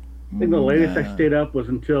 I think the latest I stayed up was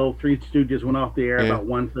until Three Stooges went off the air Yeah. about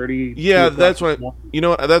 1:30. Yeah, 2 o'clock that's what in the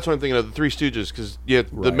morning. that's what I'm thinking of, the Three Stooges, because the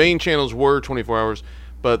Right. main channels were 24 hours,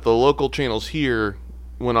 but the local channels here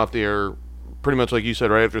went off the air pretty much like you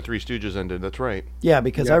said, right after Three Stooges ended. That's right. Yeah,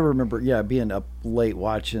 because Yeah. I remember, being up late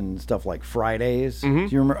watching stuff like Fridays. Mhm.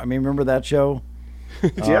 Do you remember? I mean, remember that show?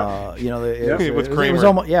 Yeah. It With was Kramer.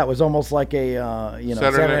 almost, it was almost like a Saturday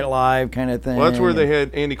Night- Night Live kind of thing. Well, that's where they and- had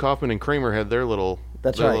Andy Kaufman and Kramer had their little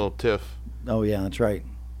That's their right. little tiff. Oh yeah, that's right.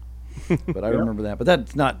 But I remember that. But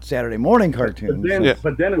that's not Saturday morning cartoons. Yeah.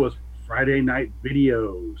 But then it was Friday night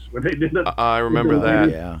videos where they did I remember the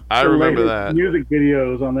that. Yeah. I the remember latest that. music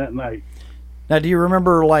videos on that night. Now, do you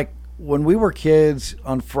remember like when we were kids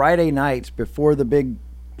on Friday nights before the big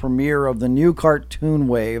premiere of the new cartoon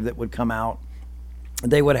wave that would come out?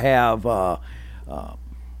 They would have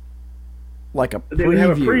like a preview. They would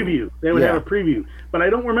have a preview. They would Yeah. have a preview. But I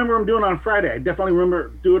don't remember them doing it on Friday. I definitely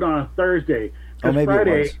remember do it on a Thursday. Oh, 'Cause maybe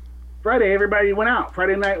Friday, it was. Friday, everybody went out.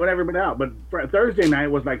 Friday night, went everybody out. But Thursday night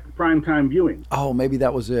was like prime time viewing. Oh, maybe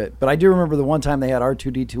that was it. But I do remember the one time they had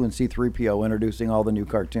R2D2 and C3PO introducing all the new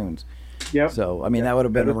cartoons. Yep. So, I mean, that would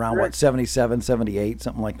have been that is around, correct. 77, 78,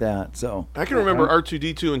 something like that. So, I can remember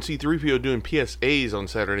R2D2 and C3PO doing PSAs on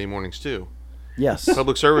Saturday mornings too. yes.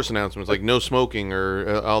 Public service announcements like no smoking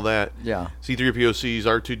or all that. Yeah. C3PO sees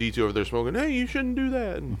R2D2 over there smoking. Hey, you shouldn't do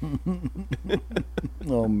that.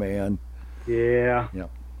 Oh, man. Yeah. Yep.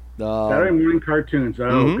 Saturday morning cartoons. Oh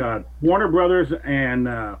Mhm. God. Warner Brothers and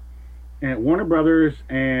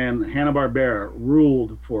Hanna-Barbera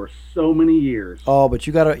ruled for so many years. Oh, but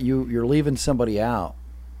you're leaving somebody out.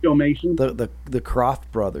 Filmation. The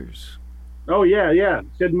Croft brothers. Oh yeah.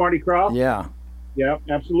 Sid and Marty Krofft. Yeah. Yeah,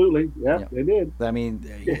 absolutely. Yeah, Yeah. they did. I mean,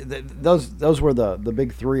 those were the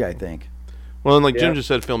big three, I think. Well, and like Yeah. Jim just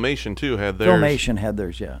said, Filmation too had theirs. Filmation had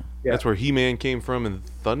theirs, yeah. Yeah. That's where He-Man came from, and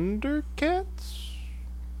Thundercats.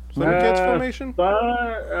 Thundercats Filmation.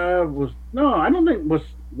 I don't think was.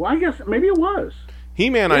 Well, I guess maybe it was.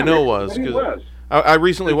 He-Man, I know maybe- was maybe it because was. I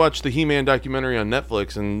recently watched the He-Man documentary on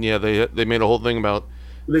Netflix, and yeah, they made a whole thing about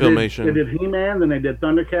They Filmation. Did, they did He-Man, then they did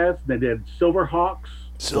Thundercats, they did Silverhawks,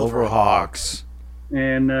 Silverhawks.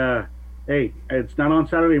 and hey, it's not on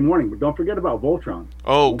Saturday morning, but don't forget about Voltron.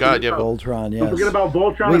 Oh God, yeah. Voltron, yes. Don't forget about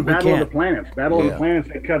Voltron and We Battle of can't. the Planets. Battle of Yeah. the Planets.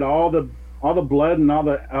 They cut all the blood and all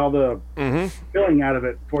the Mm-hmm. filling out of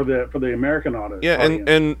it for the American audience. Yeah,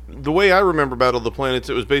 and the way I remember Battle of the Planets,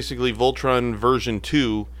 it was basically Voltron version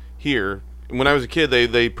 2 here. When I was a kid,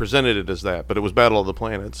 they presented it as that, but it was Battle of the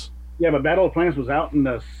Planets. yeah, but Battle of the Planets was out in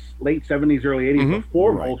the late '70s, early '80s Mhm.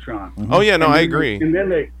 before Right. Voltron. Oh yeah, no, And I then- agree.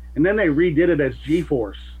 And then they redid it as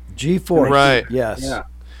G-Force. G-Force. Right. Yes. Yeah.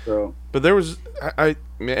 So But there was, I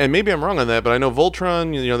and maybe I'm wrong on that, but I know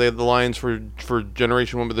Voltron, they had the lines for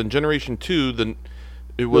Generation 1, but then Generation 2, then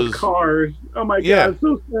it those was... cars. Oh my Yeah. God, it's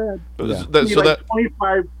so sad. but Yeah. that, You so need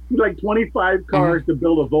that... like 25 cars to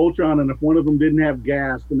build a Voltron, and if one of them didn't have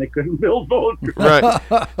gas, then they couldn't build Voltron.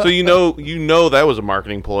 Right. So you know that was a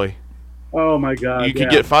marketing ploy. Oh my God! You could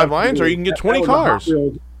get 5 lines, or you can get 20 was a Hot cars.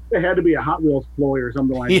 Wheels. There had to be a Hot Wheels ploy or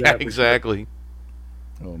something like that. Yeah, for sure. exactly.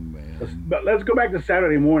 Oh, man. But let's go back to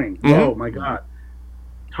Saturday morning. Mhm. Oh my God!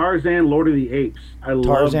 Tarzan, Lord of the Apes. I love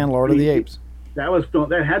Tarzan, Lord of the Apes. That was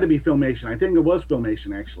that had to be Filmation. I think it was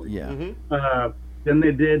Filmation actually. Yeah. Mm-hmm. Then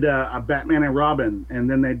they did a Batman and Robin, and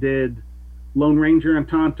then they did Lone Ranger and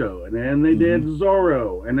Tonto, and then they did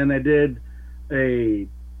Zorro, and then they did a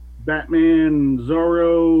Batman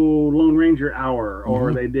Zorro Lone Ranger hour,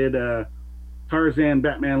 or they did Tarzan,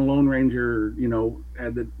 Batman, Lone Ranger,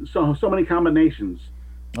 had so many combinations.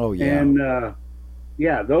 Oh yeah. And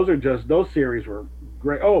those series were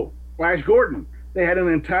great. Oh, Flash Gordon. They had an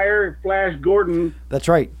entire Flash Gordon That's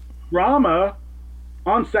right. drama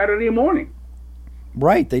on Saturday morning.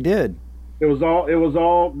 Right, they did. It was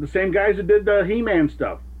all the same guys that did the He-Man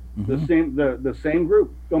stuff. Mm-hmm. The same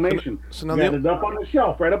group, Filmation. So now We had it up on the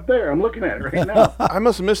shelf right up there. I'm looking at it right now. I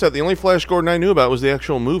must have missed that. The only Flash Gordon I knew about was the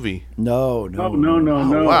actual movie. No. No.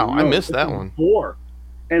 Wow, I missed This that was one. before.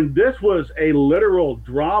 And this was a literal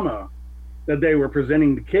drama that they were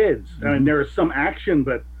presenting to kids. I mean, there was some action,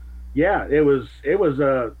 but yeah, it was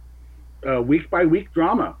a week by week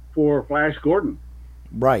drama for Flash Gordon.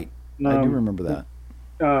 Right. I do remember that.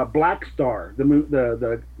 Black Star,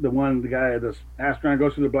 the guy, this astronaut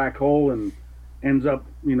goes through the black hole and ends up,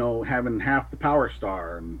 having half the Power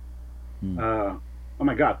Star, and oh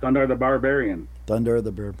my God, Thundar the Barbarian. Thundar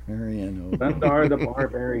the Barbarian. Oh. Thundar the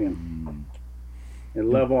Barbarian. I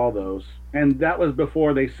love all those, and that was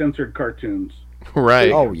before they censored cartoons.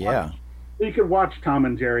 Right. Oh yeah. You could watch Tom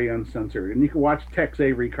and Jerry uncensored, and you could watch Tex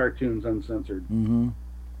Avery cartoons uncensored. Mm-hmm.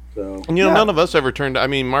 So, And none of us ever turned. I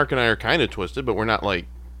mean, Mark and I are kind of twisted, but we're not like,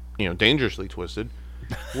 dangerously twisted.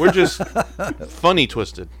 We're just funny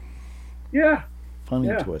twisted. yeah. Funny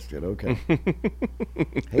Yeah. twisted. Okay. Hate it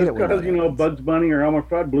Just when because that happens. Bugs Bunny or Elmer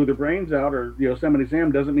Fudd blew their brains out, or Yosemite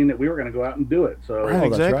Sam, doesn't mean that we were going to go out and do it. So Right, that's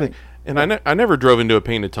exactly. right. And I never drove into a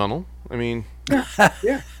painted tunnel. I mean,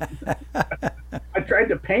 yeah, I tried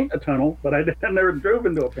to paint a tunnel, but I never drove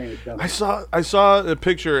into a painted tunnel. I saw a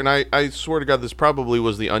picture, and I swear to God, this probably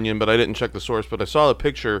was the Onion, but I didn't check the source. But I saw a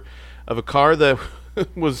picture of a car that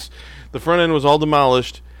was, the front end was all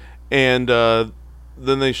demolished, and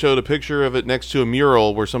then they showed a picture of it next to a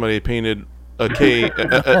mural where somebody had painted an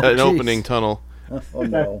Jeez. opening tunnel. Oh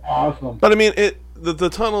That's no. awesome. But I mean, the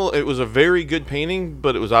tunnel, it was a very good painting,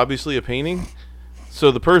 but it was obviously a painting. So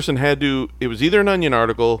the person had to, it was either an Onion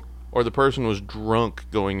article or the person was drunk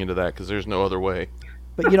going into that, because there's no other way.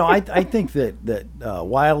 But I think that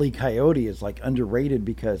Wile E. Coyote is like underrated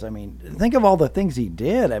because I mean, think of all the things he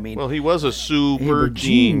did. I mean, Well, he was a he super was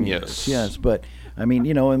genius. Yes, but I mean,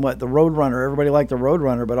 and what the Roadrunner, everybody liked the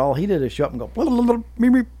Roadrunner, but all he did is show up and go, blah, blah, blah, blah,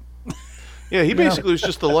 beep, beep. Yeah, he basically was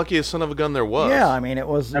just the luckiest son of a gun there was. Yeah, I mean, it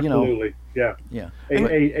was Absolutely, yeah.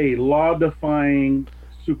 A law-defying,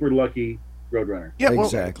 super lucky Roadrunner. Yeah, well,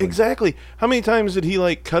 Exactly. exactly. How many times did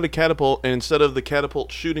he cut a catapult, and instead of the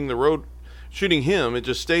catapult shooting him, it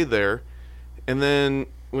just stayed there, and then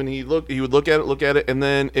when he would look at it, and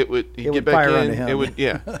then he'd would get back fire in. onto him. It would,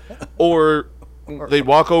 yeah. Or they'd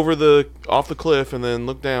walk over off the cliff and then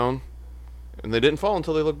look down, and they didn't fall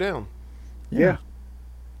until they looked down. Yeah.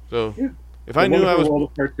 So Yeah. if I knew I was, World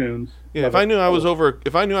of cartoons. yeah, if I knew I was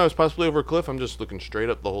possibly over a cliff, I'm just looking straight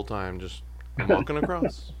up the whole time, just walking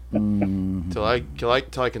across. Till I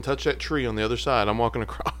can touch that tree on the other side. I'm walking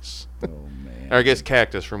across. Oh man. Or I guess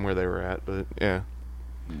cactus from where they were at, but yeah.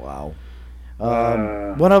 Wow.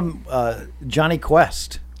 One of them, Johnny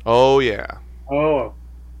Quest. Oh yeah. Oh,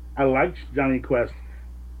 I liked Johnny Quest.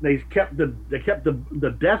 They kept the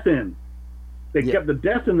death in. They kept the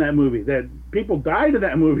death in that movie. That people died in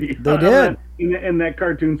that movie. They did. in that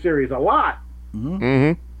cartoon series, a lot.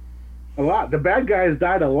 Mm-hmm. A lot. The bad guys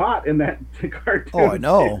died a lot in that cartoon. Oh, I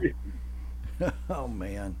know. series. Oh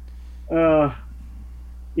man.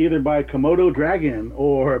 Either by Komodo dragon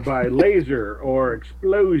or by laser or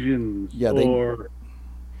explosions. Yeah,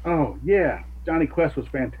 oh yeah, Johnny Quest was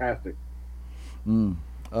fantastic. I mean,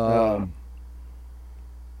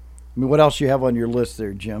 what else you have on your list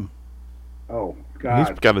there, Jim? Oh He's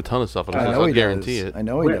God, got a ton of stuff on his I list. know I'll he guarantee does. it. I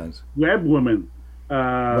know he does. Web Woman,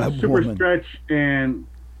 Web Super Woman. Stretch, and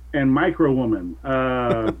Micro Woman.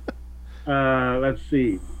 Let's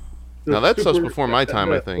see. The Now that's us before my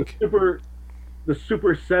time, I think. The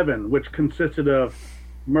Super Seven, which consisted of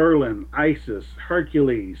Merlin, Isis,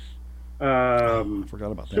 Hercules, I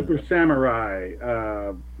forgot about that. Super Samurai,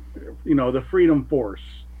 the Freedom Force.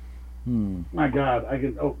 My God,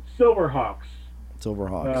 Silverhawks.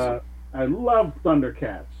 Silverhawks. I love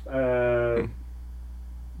Thundercats.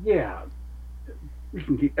 Yeah.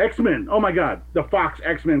 X-Men. Oh my God, the Fox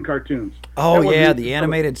X-Men cartoons. Oh That yeah, wasn't- the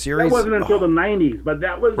animated series. That wasn't until Oh, the '90s, but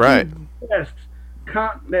that was Right. the best.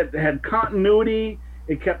 That had continuity.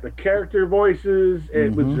 It kept the character voices.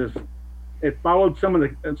 It was just. It followed some of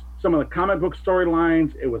the comic book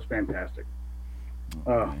storylines. It was fantastic.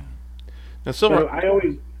 Now So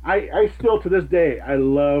I still to this day I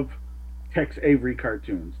love Tex Avery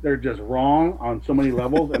cartoons. They're just wrong on so many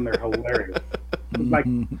levels, and they're hilarious. It's like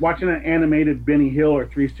watching an animated Benny Hill or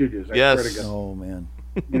Three Stooges. I Yes. swear to God. oh man.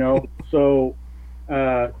 So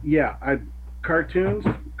yeah, cartoons.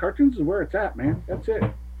 Cartoons is where it's at, man. That's it.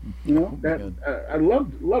 You know that I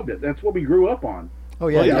loved it. That's what we grew up on. Oh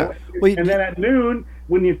yeah, Well, yeah. yeah. Well, And then at noon,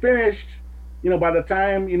 when you finished, by the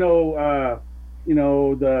time the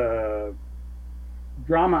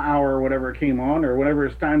drama hour or whatever came on, or whenever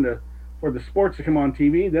it's time for the sports to come on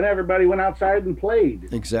TV, then everybody went outside and played.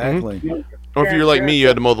 exactly. You know, Or if you're like me, you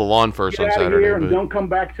had to mow the lawn first get on out of Saturday. here and But don't come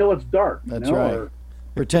back till it's dark. That's right. Or,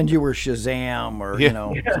 Pretend you were Shazam or Yeah.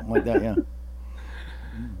 something like that. Yeah.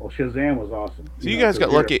 well, Shazam was awesome. so you guys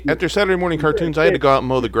got lucky. After Saturday morning cartoons, I had to go out and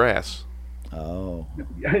mow the grass. Oh.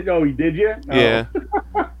 Oh, did you? Oh. Yeah.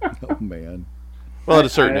 Oh man. Well, at a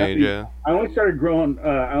certain I age, yeah. I only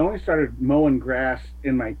started mowing grass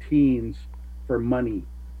in my teens for money,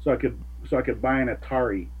 so I could buy an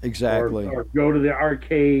Atari. Exactly. Or go to the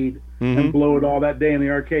arcade Mhm. and blow it all that day in the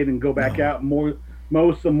arcade and go back out and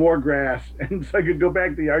mow some more grass, and so I could go back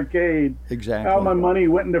to the arcade. Exactly. All my money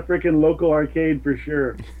went into freaking local arcade for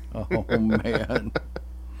sure. Oh man.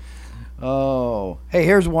 Oh, hey,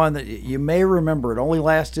 here's one that you may remember. It only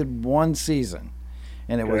lasted one season,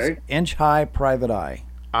 and it was Okay. Inch High Private Eye.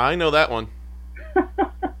 I know that one.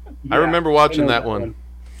 Yeah, remember watching I know that one.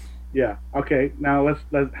 Yeah. Okay. Now let's.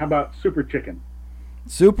 How about Super Chicken?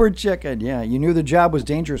 Super Chicken. Yeah, you knew the job was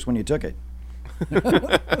dangerous when you took it.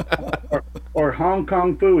 Or Hong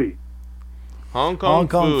Kong Phooey? Hong Kong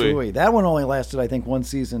Phooey. Phooey. That one only lasted, I think, one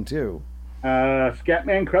season too.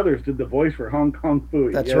 Scatman Crothers did the voice for Hong Kong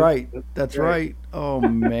Phooey. That's Yes, right. That's right. Oh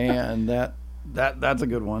man, that's a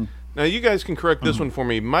good one. Now you guys can correct this one for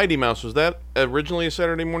me. Mighty Mouse, was that originally a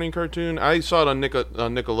Saturday morning cartoon? I saw it on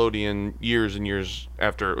Nickelodeon years and years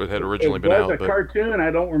after it had originally been It out. was a cartoon.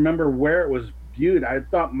 I don't remember where it was viewed. I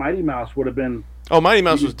thought Mighty Mouse would have been. Oh, Mighty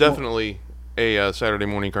Mouse was definitely a Saturday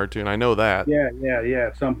morning cartoon. I know that. Yeah.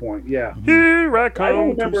 At some point, yeah. Here I come don't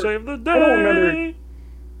remember- to save the day. I don't remember.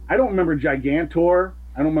 I don't remember Gigantor.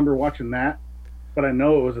 I don't remember watching that, but I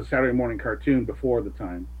know it was a Saturday morning cartoon before the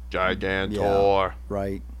time. Gigantor.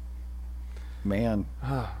 Right. Man.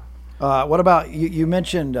 What about you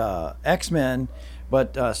mentioned X-Men,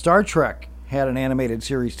 but Star Trek had an animated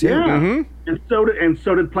series too. Yeah, Mhm. and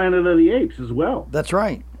so did Planet of the Apes as well. That's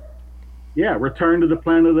right. Yeah, Return to the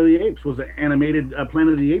Planet of the Apes was an animated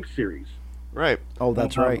Planet of the Apes series. Right. Oh,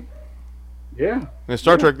 that's right. Yeah. And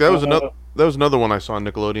Star Trek, that was another one I saw on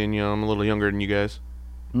Nickelodeon. You know, I'm a little younger than you guys.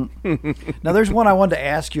 Now there's one I wanted to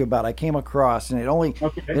ask you about. I came across, and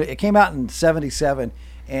it came out in '77,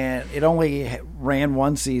 and it only ran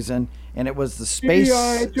one season, and it was the Space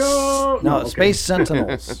G.I. Joe! No, okay. Space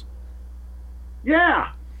Sentinels.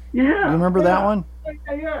 Yeah. You remember that one?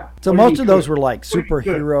 Yeah. So What do most you of those could? were like What do you could?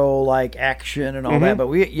 superhero like action and all that, but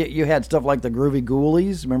you had stuff like the Groovy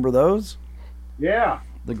Ghoulies. Remember those? Yeah.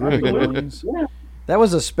 The Groovy Absolutely. Ghoulies. Yeah. That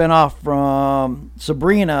was a spinoff from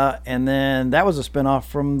Sabrina, and then that was a spinoff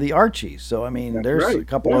from the Archies. So I mean, That's there's right. a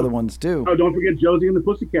couple Yeah. other ones too. Oh, don't forget Josie and the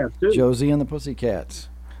Pussycats too. Josie and the Pussycats.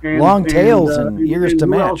 And- Long tails and ears to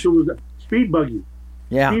who match. Also was Speed Buggy.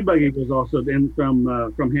 Yeah, Speed Buggy was also from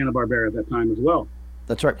Hanna-Barbera at that time as well.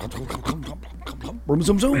 that's right. Vroom,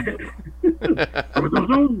 zoom, zoom.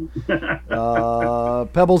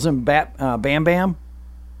 Pebbles and Bam Bam.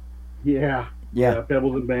 Yeah. Yeah.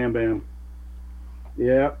 Pebbles and Bam Bam.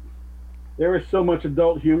 Yeah. There was so much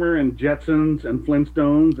adult humor in Jetsons and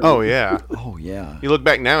Flintstones. And Oh yeah. Oh yeah. You look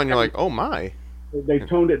back now and you're like, oh my. They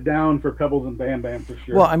toned it down for Pebbles and Bam Bam for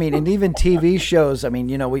sure. Well, I mean, and even TV shows. I mean,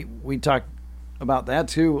 you know, we talked about that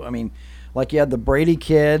too. I mean, like you had the Brady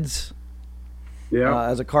Kids yeah.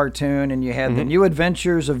 as a cartoon, and you had the New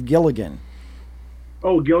Adventures of Gilligan.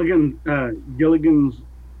 Oh, Gilligan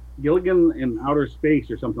in Outer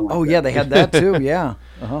Space or something like that. Oh yeah, they had that too. Yeah.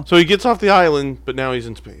 Uh-huh. So he gets off the island, but now he's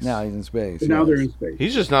in space. Now he's in space. But now yes. they're in space.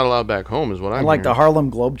 He's just not allowed back home, is what I'm And like the hearing.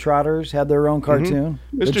 Harlem Globetrotters had their own cartoon.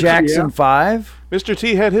 The Mr. T, Jackson yeah. 5. Mr.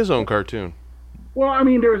 T had his own cartoon. Well, I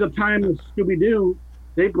mean, there was a time with Scooby-Doo,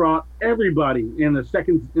 they brought everybody in the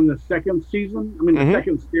second season. I mean, the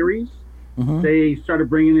second series. Mhm. They started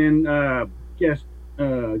bringing in guest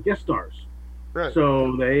stars. Right.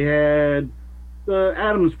 So they had the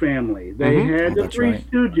Addams Family. They had Oh, the that's Three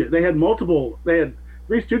right. Stooges. They had multiple. They had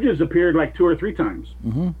Three Stooges appeared like 2 or 3 times.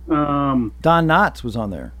 Don Knotts was on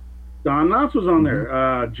there. Don Knotts was on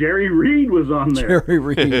there. Jerry Reed was on there. Jerry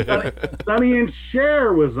Reed. Sonny and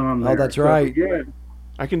Cher was on there. Oh, that's right. Yeah.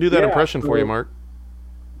 I can do that Yeah, impression for you, so- Mark.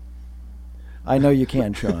 I know you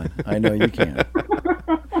can, Sean. I know you can.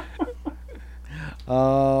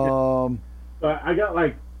 I got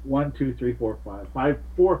like 1, 2, 3, 4, 5,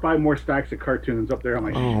 4 or 5 more stacks of cartoons up there on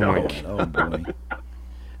my Oh, shelf. my God. Oh boy.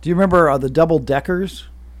 Do you remember the Double Deckers?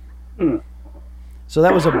 Mm. So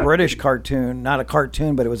that was a British cartoon, not a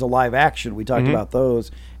cartoon, but it was a live action. We talked about those.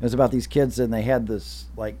 It was about these kids, and they had this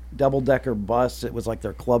like double-decker bus. It was like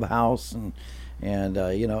their clubhouse, and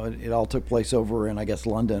it all took place over in, I guess,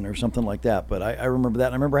 London or something like that. But I remember that.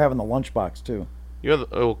 And I remember having the lunchbox too.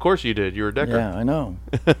 Of course you did. You were a Decker. Yeah, I know.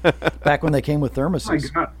 Back when they came with thermoses.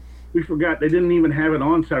 My God, we forgot they didn't even have it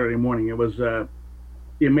on Saturday morning. It was the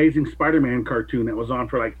Amazing Spider-Man cartoon that was on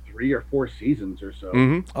for like 3 or 4 seasons or so.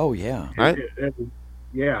 Mm-hmm. Oh yeah.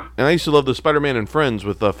 Yeah. And I used to love the Spider-Man and Friends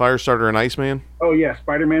with Firestarter and Iceman. Oh yeah,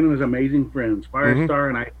 Spider-Man and his amazing friends, Firestar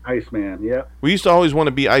and Iceman. Yep. We used to always want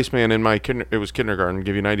to be Iceman in it was kindergarten. To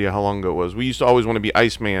give you an idea how long ago it was. We used to always want to be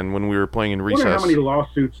Iceman when we were playing in recess. I wonder how many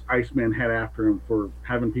lawsuits Iceman had after him for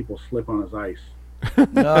having people slip on his ice.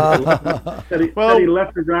 that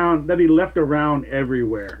he left around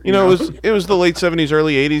everywhere. You know, it was the late 70s,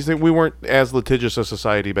 early 80s. We weren't as litigious a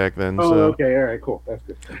society back then. Oh, so. Okay, all right, cool. That's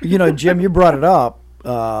good. You know, Jim, you brought it up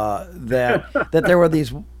that there were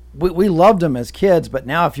these. We loved them as kids, but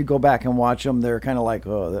now if you go back and watch them, they're kind of like,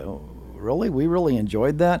 oh, really? We really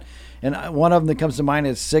enjoyed that. And one of them that comes to mind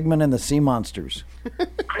is Sigmund and the Sea Monsters.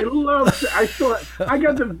 I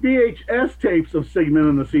got the VHS tapes of Sigmund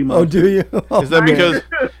and the Sea Monsters. Oh, do you? Is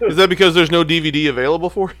that because there's no DVD available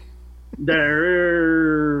for it?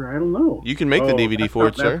 I don't know. You can make the DVD for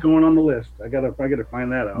it, sir. That's going on the list. I gotta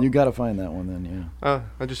find that out. You gotta find that one then, yeah.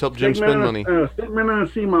 I just helped Jim spend money. Sigmund and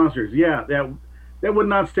the Sea Monsters. Yeah, that would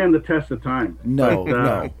not stand the test of time.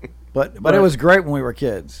 No. But it was great when we were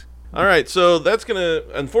kids. All right, so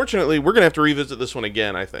unfortunately, we're going to have to revisit this one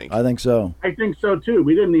again, I think. I think so. I think so, too.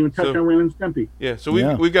 We didn't even touch on Ren and Stimpy. Yeah, so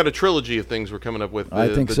we've got a trilogy of things we're coming up with.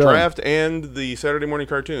 The draft and the Saturday morning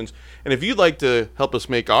cartoons. And if you'd like to help us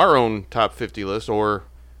make our own top 50 list, or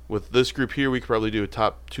with this group here, we could probably do a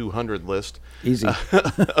top 200 list. Easy.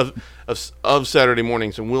 of Saturday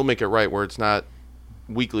mornings, and we'll make it right where it's not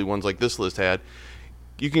weekly ones like this list had.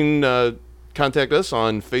 You can contact us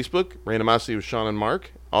on Facebook, Randomosity with Sean and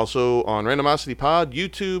Mark. Also on Randomosity Pod,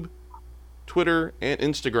 YouTube, Twitter, and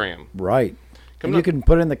Instagram. Right. And you can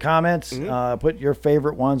put in the comments, put your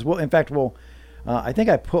favorite ones. Well, in fact, I think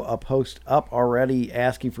I put a post up already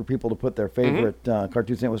asking for people to put their favorite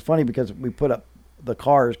cartoons. And it was funny because we put up the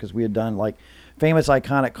cars because we had done like famous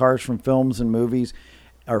iconic cars from films and movies,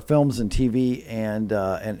 or films and TV, and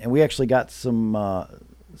we actually got some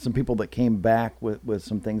people that came back with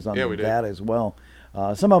some things on that as well.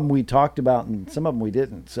 Some of them we talked about, and some of them we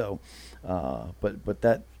didn't. So, but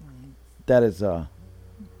that is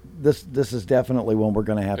this is definitely one we're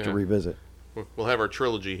going to have to revisit. We'll have our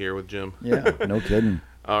trilogy here with Jim. Yeah, no kidding.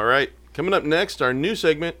 All right, coming up next, our new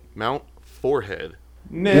segment, Mount Forehead.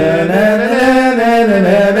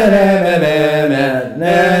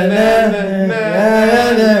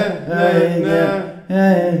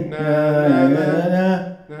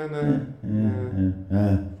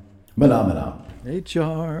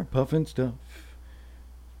 HR puffin stuff.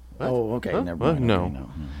 What? Oh, okay. Huh? Never mind.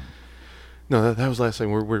 No, that was last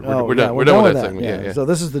thing. We're done. Yeah, We're done with that segment. Yeah. So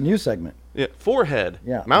this is the new segment. Yeah, Forehead.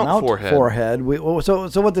 Yeah, Mount Forehead.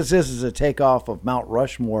 So what this is a takeoff of Mount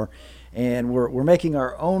Rushmore, and we're making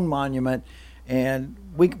our own monument, and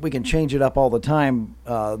we can change it up all the time.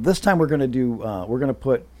 This time we're going to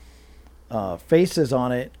put faces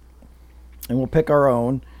on it, and we'll pick our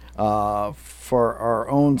own for our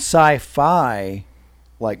own sci-fi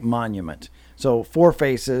like monument. So 4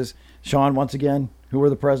 faces. Sean, once again, who were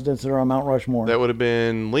the presidents that are on Mount Rushmore? That would have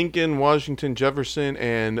been Lincoln, Washington, Jefferson,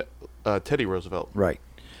 and Teddy Roosevelt. Right.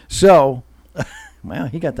 So, wow,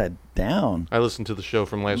 he got that down. I listened to the show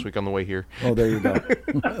from last week on the way here. Oh, there you go.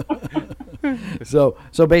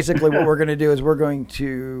 So basically what we're going to do is we're going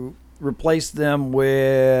to replace them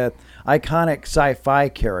with iconic sci-fi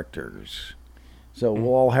characters. So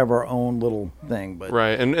we'll all have our own little thing. But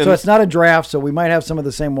right. And so it's not a draft, so we might have some of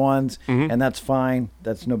the same ones, and that's fine.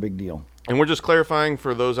 That's no big deal. And we're just clarifying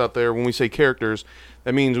for those out there, when we say characters,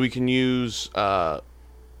 that means we can use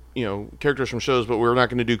characters from shows, but we're not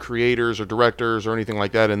going to do creators or directors or anything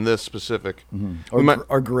like that in this specific.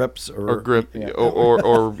 Or grips. Or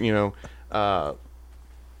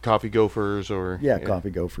coffee gophers or... Yeah,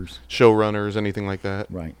 coffee gophers. Showrunners, anything like that.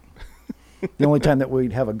 Right. The only time that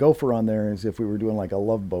we'd have a gopher on there is if we were doing like a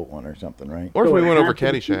Love Boat one or something, right? Or if we went over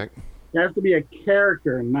Caddyshack. It has to be a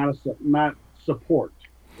character, not support.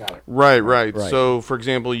 Got it. Right. So, for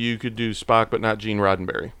example, you could do Spock, but not Gene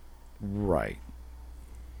Roddenberry. Right.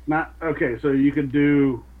 So you could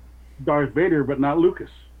do Darth Vader, but not Lucas.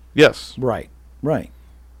 Yes. Right.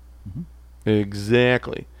 Mm-hmm.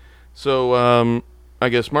 Exactly. So, I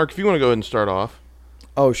guess, Mark, if you want to go ahead and start off.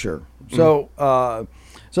 Oh, sure. So,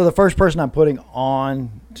 so the first person I'm putting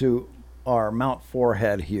on to our Mount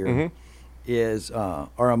Forehead here Mhm. is,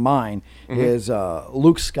 or mine, is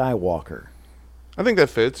Luke Skywalker. I think that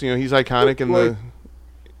fits. You know, he's iconic in the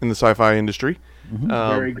sci-fi industry.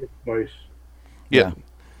 Very good choice. Yeah.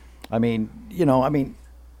 I mean,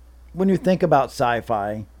 when you think about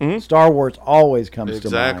sci-fi, Star Wars always comes to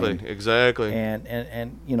mind. Exactly.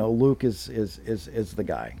 And Luke is the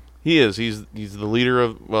guy. He is. He's the leader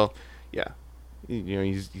of. Well, yeah.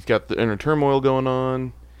 He's got the inner turmoil going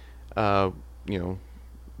on.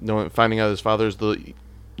 Finding out his father's the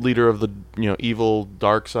leader of the evil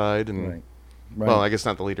dark side, and Right. well, I guess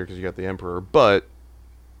not the leader because you got the Emperor, but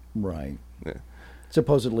Right. yeah.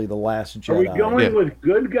 Supposedly the last Jedi. Are we going Yeah. with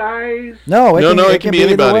good guys? No, it can be either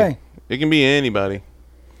anybody. way. It can be anybody.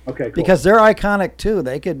 Okay, cool. Because they're iconic too.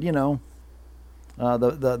 They could, the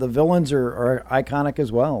villains are iconic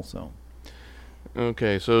as well. So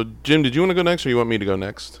Okay, so Jim, did you want to go next, or you want me to go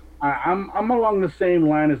next? I'm along the same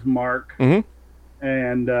line as Mark, Mm-hmm.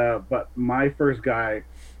 and but my first guy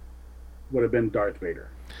would have been Darth Vader.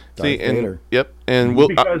 See, Darth Vader. and we'll.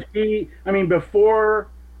 Because before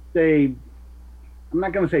they, I'm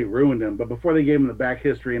not going to say ruined him, but before they gave him the back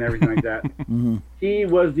history and everything like that, he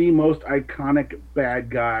was the most iconic bad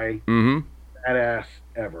guy, badass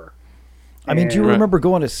ever. I mean, do you Right. remember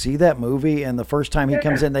going to see that movie? And the first time he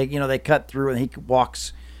comes in, they cut through and he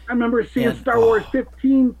walks. I remember seeing And- Star Wars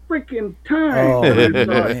 15 freaking times. Oh I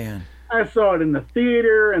saw it. man! I saw it in the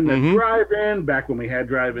theater and the drive-in, back when we had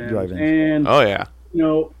drive-ins. Drive-ins. And, Oh yeah.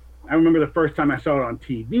 I remember the first time I saw it on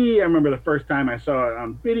TV. I remember the first time I saw it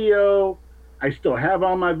on video. I still have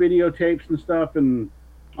all my videotapes and stuff and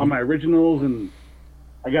all my originals. And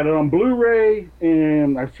I got it on Blu-ray.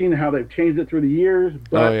 And I've seen how they've changed it through the years.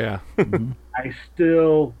 But Oh yeah. I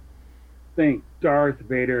still think Darth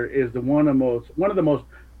Vader is one of the most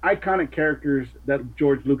iconic characters that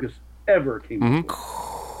George Lucas ever came up with.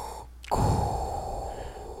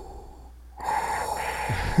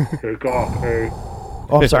 Take off, hey.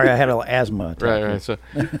 Oh, I'm sorry, I had an asthma attack. Right. So,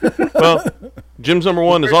 well, Jim's number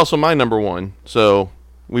one is also my number one. So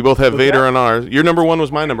we both have Vader on ours. Your number one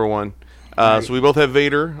was my number one. So we both have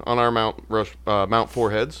Vader on our Mount Foreheads. Mount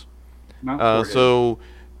Forehead. So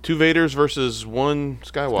 2 Vaders versus 1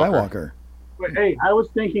 Skywalker. Skywalker. But hey, I was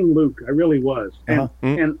thinking Luke. I really was. And,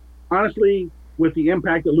 and honestly, with the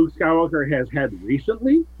impact that Luke Skywalker has had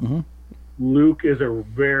recently, Luke is a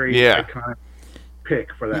very iconic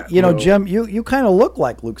pick for that. You know, So, Jim, you kind of look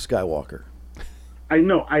like Luke Skywalker. I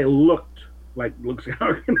know. I looked like Luke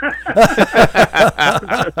Skywalker.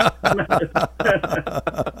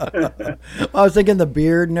 I was thinking the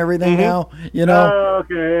beard and everything now,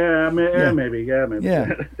 Okay, yeah, maybe.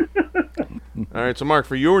 Yeah. All right. So Mark,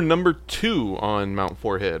 for your number 2 on Mount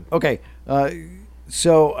Forehead. Okay.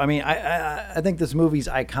 So, I mean, I think this movie's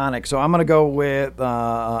iconic. So I'm going to go with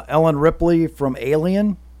Ellen Ripley from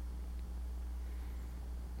Alien.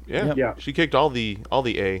 Yeah. Yep. Yeah. She kicked all the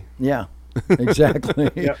A. Yeah, exactly.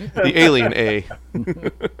 The alien A.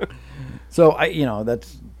 So,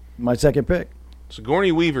 that's my second pick.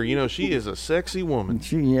 Sigourney Weaver, she is a sexy woman.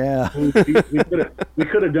 we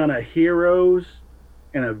could have done a heroes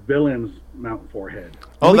and a villains Mount Forehead.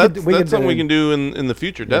 Oh, We that's could something do- we can do in the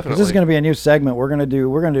future, definitely. This is going to be a new segment. We're going to do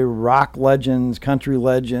rock legends, country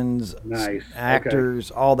legends, Nice.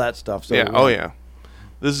 actors, all that stuff. So Yeah. Oh, yeah.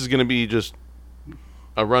 This is going to be just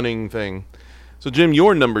a running thing. So, Jim,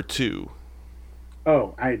 you're number 2.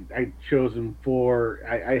 Oh, I chose him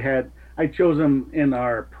I chose him in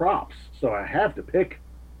our props, so I have to pick,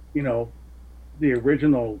 the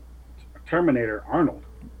original Terminator Arnold.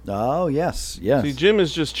 Oh, yes. See, Jim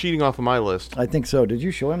is just cheating off of my list. I think so. Did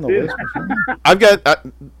you show him the list? I've got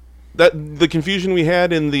that the confusion we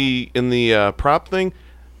had in the prop thing.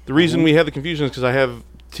 The reason we had the confusion is because I have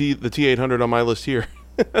the T800 on my list here.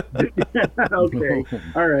 Okay,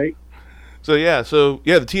 all right. So the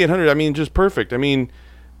T800. I mean, just perfect. I mean,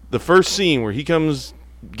 the first scene where he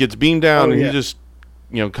gets beamed down, and he just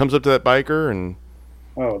comes up to that biker and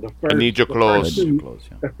Oh, the first. I need your clothes.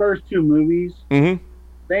 The first 2 movies,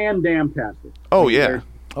 fan-damn-tastic. Oh yeah. They're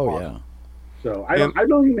Oh, awesome. yeah. So I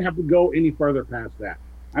don't even have to go any further past that.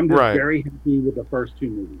 I'm just very happy with the first 2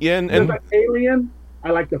 movies. Yeah, Just and like Alien,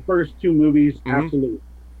 I like the first 2 movies absolutely.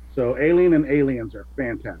 So Alien and Aliens are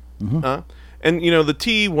fantastic. and the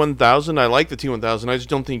T1000. I like the T1000. I just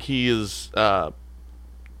don't think he is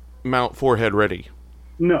Mount Forehead ready.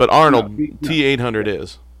 No, But Arnold no. T800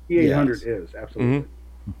 is. T800 is absolutely.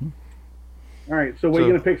 All right, so what are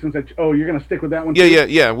you gonna pick since you're gonna stick with that one?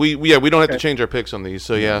 Yeah. We don't have to change our picks on these.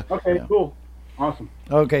 So yeah. Okay, cool, awesome.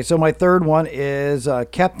 Okay, so my third one is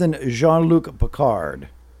Captain Jean-Luc Picard.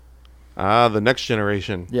 The Next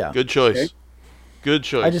Generation. Yeah. Good choice. Okay. Good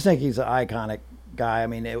choice. I just think he's an iconic guy. I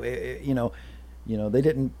mean, they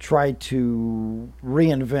didn't try to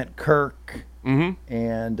reinvent Kirk,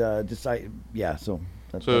 and So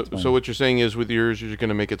that's So mine. what you're saying is, with yours, you're just going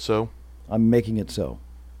to make it so? I'm making it so.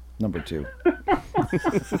 Number 2.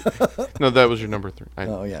 No, that was your number 3.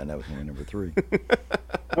 Oh yeah, that was my number 3.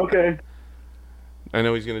 Okay. I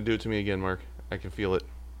know he's going to do it to me again, Mark. I can feel it.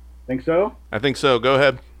 Think so? I think so. Go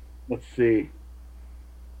ahead. Let's see.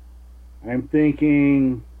 I'm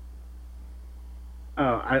thinking.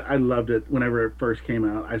 Oh, I loved it whenever it first came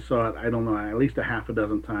out. I saw it, I don't know, at least a half a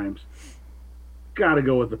dozen times. Gotta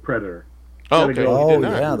go with The Predator. Oh, Gotta okay. go You Oh did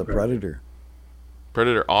not. yeah, the Predator.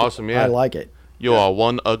 Predator, awesome. Yeah. I like it. You are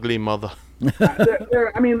one ugly mother.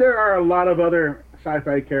 There are a lot of other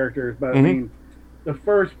sci-fi characters, but I mean, the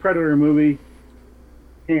first Predator movie,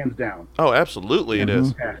 hands down. Oh, absolutely, it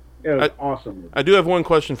is. Yeah, it was awesome. I do have one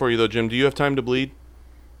question for you, though, Jim. Do you have time to bleed?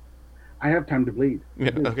 I have time to bleed. Yeah.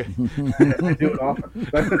 Okay. I do it often.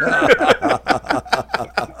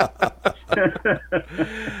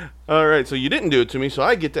 All right. So you didn't do it to me, so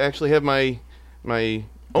I get to actually have my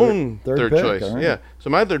own Third third pick, choice. all right. Yeah. So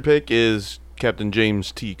my third pick is Captain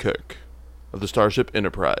James T. Kirk of the Starship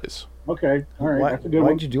Enterprise. Okay, all right. That's a good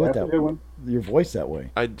one. Why'd you do it That's that a good one. Your voice that way?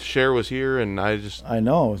 Cher was here, and I just I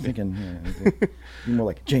know. I was thinking you're more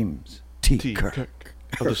like James T. T. Kirk. Kirk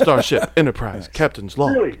of the Starship Enterprise, Captain's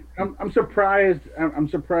Log. Really, I'm surprised. I'm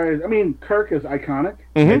surprised. I mean, Kirk is iconic.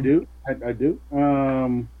 Mhm. I do.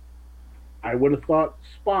 I would have thought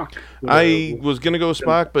Spock. I was gonna go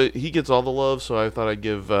Spock, but he gets all the love, so I thought I'd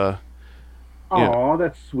give. Oh,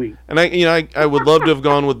 that's sweet. And I would love to have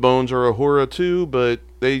gone with Bones or Uhura too, but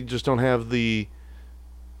they just don't have the.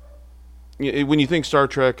 When you think Star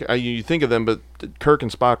Trek, you think of them, but Kirk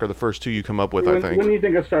and Spock are the first two you come up with. I think. When you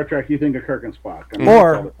think of Star Trek, you think of Kirk and Spock. I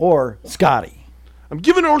mean, Or Scotty. I'm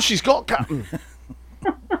giving her all she's got, Captain.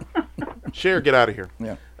 Cher, get out of here.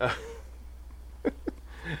 Yeah.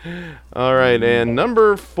 All right, and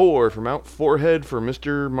number 4 from Mount Forehead for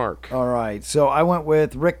Mr. Mark. All right. So I went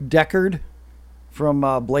with Rick Deckard from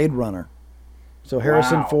Blade Runner. So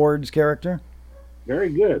Harrison Wow. Ford's character. very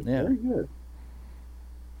good. Yeah. Very good.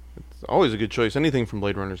 It's always a good choice. Anything from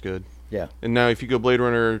Blade Runner's good. Yeah. And now if you go Blade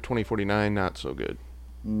Runner 2049, not so good.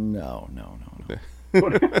 No.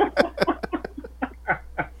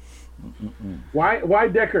 Why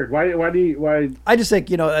Deckard? Why? I just think,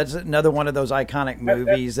 that's another one of those iconic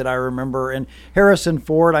movies that I remember. And Harrison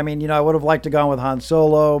Ford, I mean, I would have liked to go with Han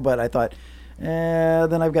Solo, but I thought,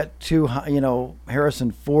 then I've got two,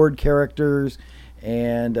 Harrison Ford characters.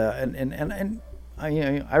 And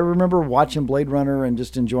I remember watching Blade Runner and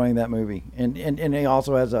just enjoying that movie. And he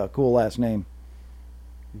also has a cool last name.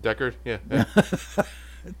 Deckard? Yeah.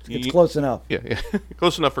 It's close enough. Yeah.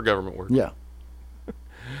 Close enough for government work. Yeah.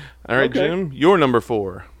 All right, Okay. Jim, your number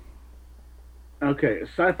 4. Okay,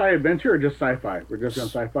 sci-fi adventure or just sci-fi? We're just on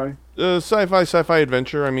sci-fi. Sci-fi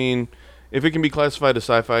adventure. I mean, if it can be classified as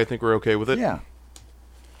sci-fi, I think we're okay with it. Yeah.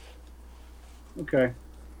 Okay.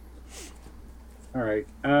 All right.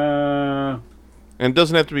 And it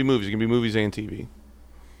doesn't have to be movies. It can be movies and TV.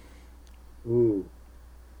 Ooh.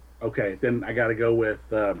 Okay, then I got to go with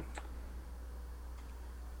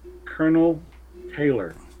Colonel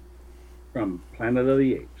Taylor from Planet of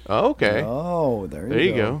the Apes. Oh, okay. Oh, There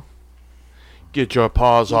you go. Get your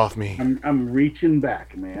paws off me. I'm reaching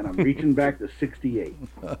back, man. I'm reaching back to '68.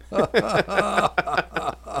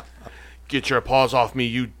 Get your paws off me,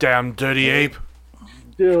 you damn dirty ape.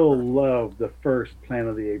 Still love the first Planet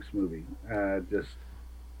of the Apes movie.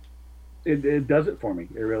 It does it for me.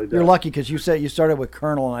 It really does. You're lucky because you said you started with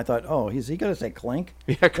Colonel, and I thought, oh, is he going to say Clink?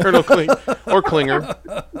 Yeah, Colonel Kling or Klinger.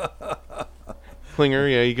 Klinger,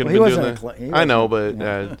 yeah, you could have Well, been he doing wasn't that. a I know, but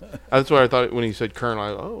that's what I thought when he said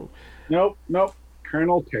Colonel. Nope.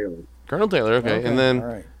 Colonel Taylor. Colonel Taylor. Okay, and all then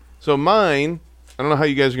right. so mine. I don't know how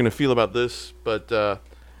you guys are going to feel about this, but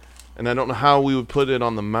and I don't know how we would put it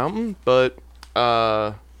on the mountain, but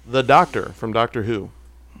the Doctor from Doctor Who.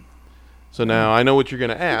 So now I know what you're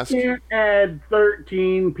going to ask. You can't add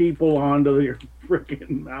 13 people onto your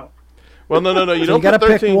freaking mouth. Well, no. You So don't you got to put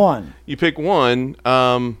 13. pick one. You pick one.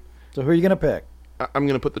 So who are you going to pick? I'm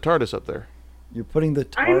going to put the TARDIS up there. You're putting the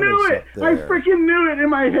TARDIS I knew it. up there. I freaking knew it in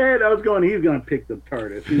my head. I was going, he's going to pick the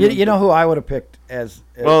TARDIS. You know who I would have picked as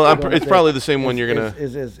Well, one it's of probably the same one you're going to...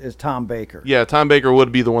 is Tom Baker. Yeah, Tom Baker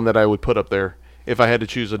would be the one that I would put up there if I had to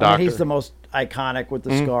choose a I Doctor. mean, he's the most iconic with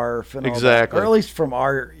the scarf and all Exactly. that. Or at least from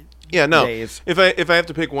our days. If I have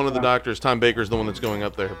to pick one of the Doctors, Tom Baker's the one that's going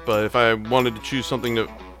up there. But if I wanted to choose something to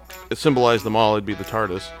symbolize them all, it'd be the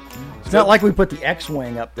TARDIS. It's not like we put the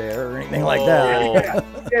X-Wing up there or anything like that.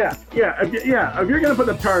 Yeah. If you're gonna put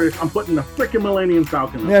the TARDIS, I'm putting the freaking Millennium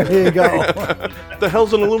Falcon. There you go. The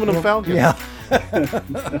hell's an aluminum falcon? Yeah.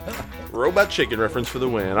 Robot chicken reference for the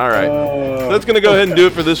win. All right. That's going to go ahead and do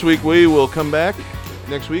it for this week. We will come back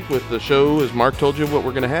next week with the show, as Mark told you, what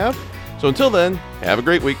we're going to have. So until then, have a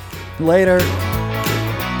great week. Later.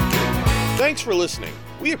 Thanks for listening.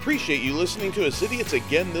 We appreciate you listening to us idiots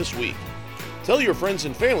again this week. Tell your friends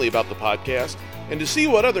and family about the podcast, and to see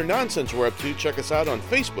what other nonsense we're up to, check us out on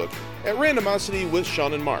Facebook at Randomosity with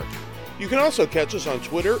Sean and Mark. You can also catch us on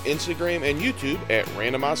Twitter, Instagram, and YouTube at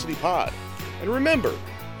RandomosityPod. And remember,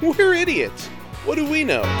 we're idiots. What do we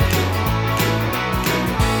know?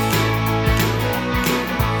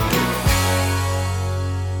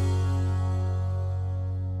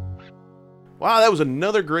 Wow, that was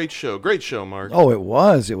another great show. Great show, Mark. Oh, it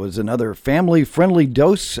was. It was another family-friendly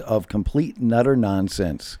dose of complete nutter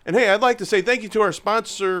nonsense. And hey, I'd like to say thank you to our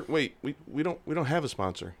sponsor. Wait, we don't have a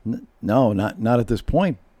sponsor. No, not at this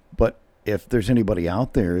point. But if there's anybody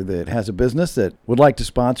out there that has a business that would like to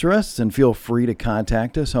sponsor us, then feel free to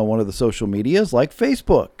contact us on one of the social medias like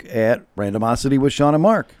Facebook at Randomosity with Sean and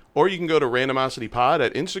Mark. Or you can go to RandomosityPod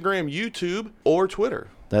at Instagram, YouTube, or Twitter.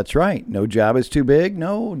 That's right. No job is too big.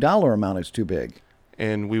 No dollar amount is too big.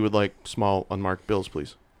 And we would like small unmarked bills,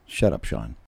 please. Shut up, Sean.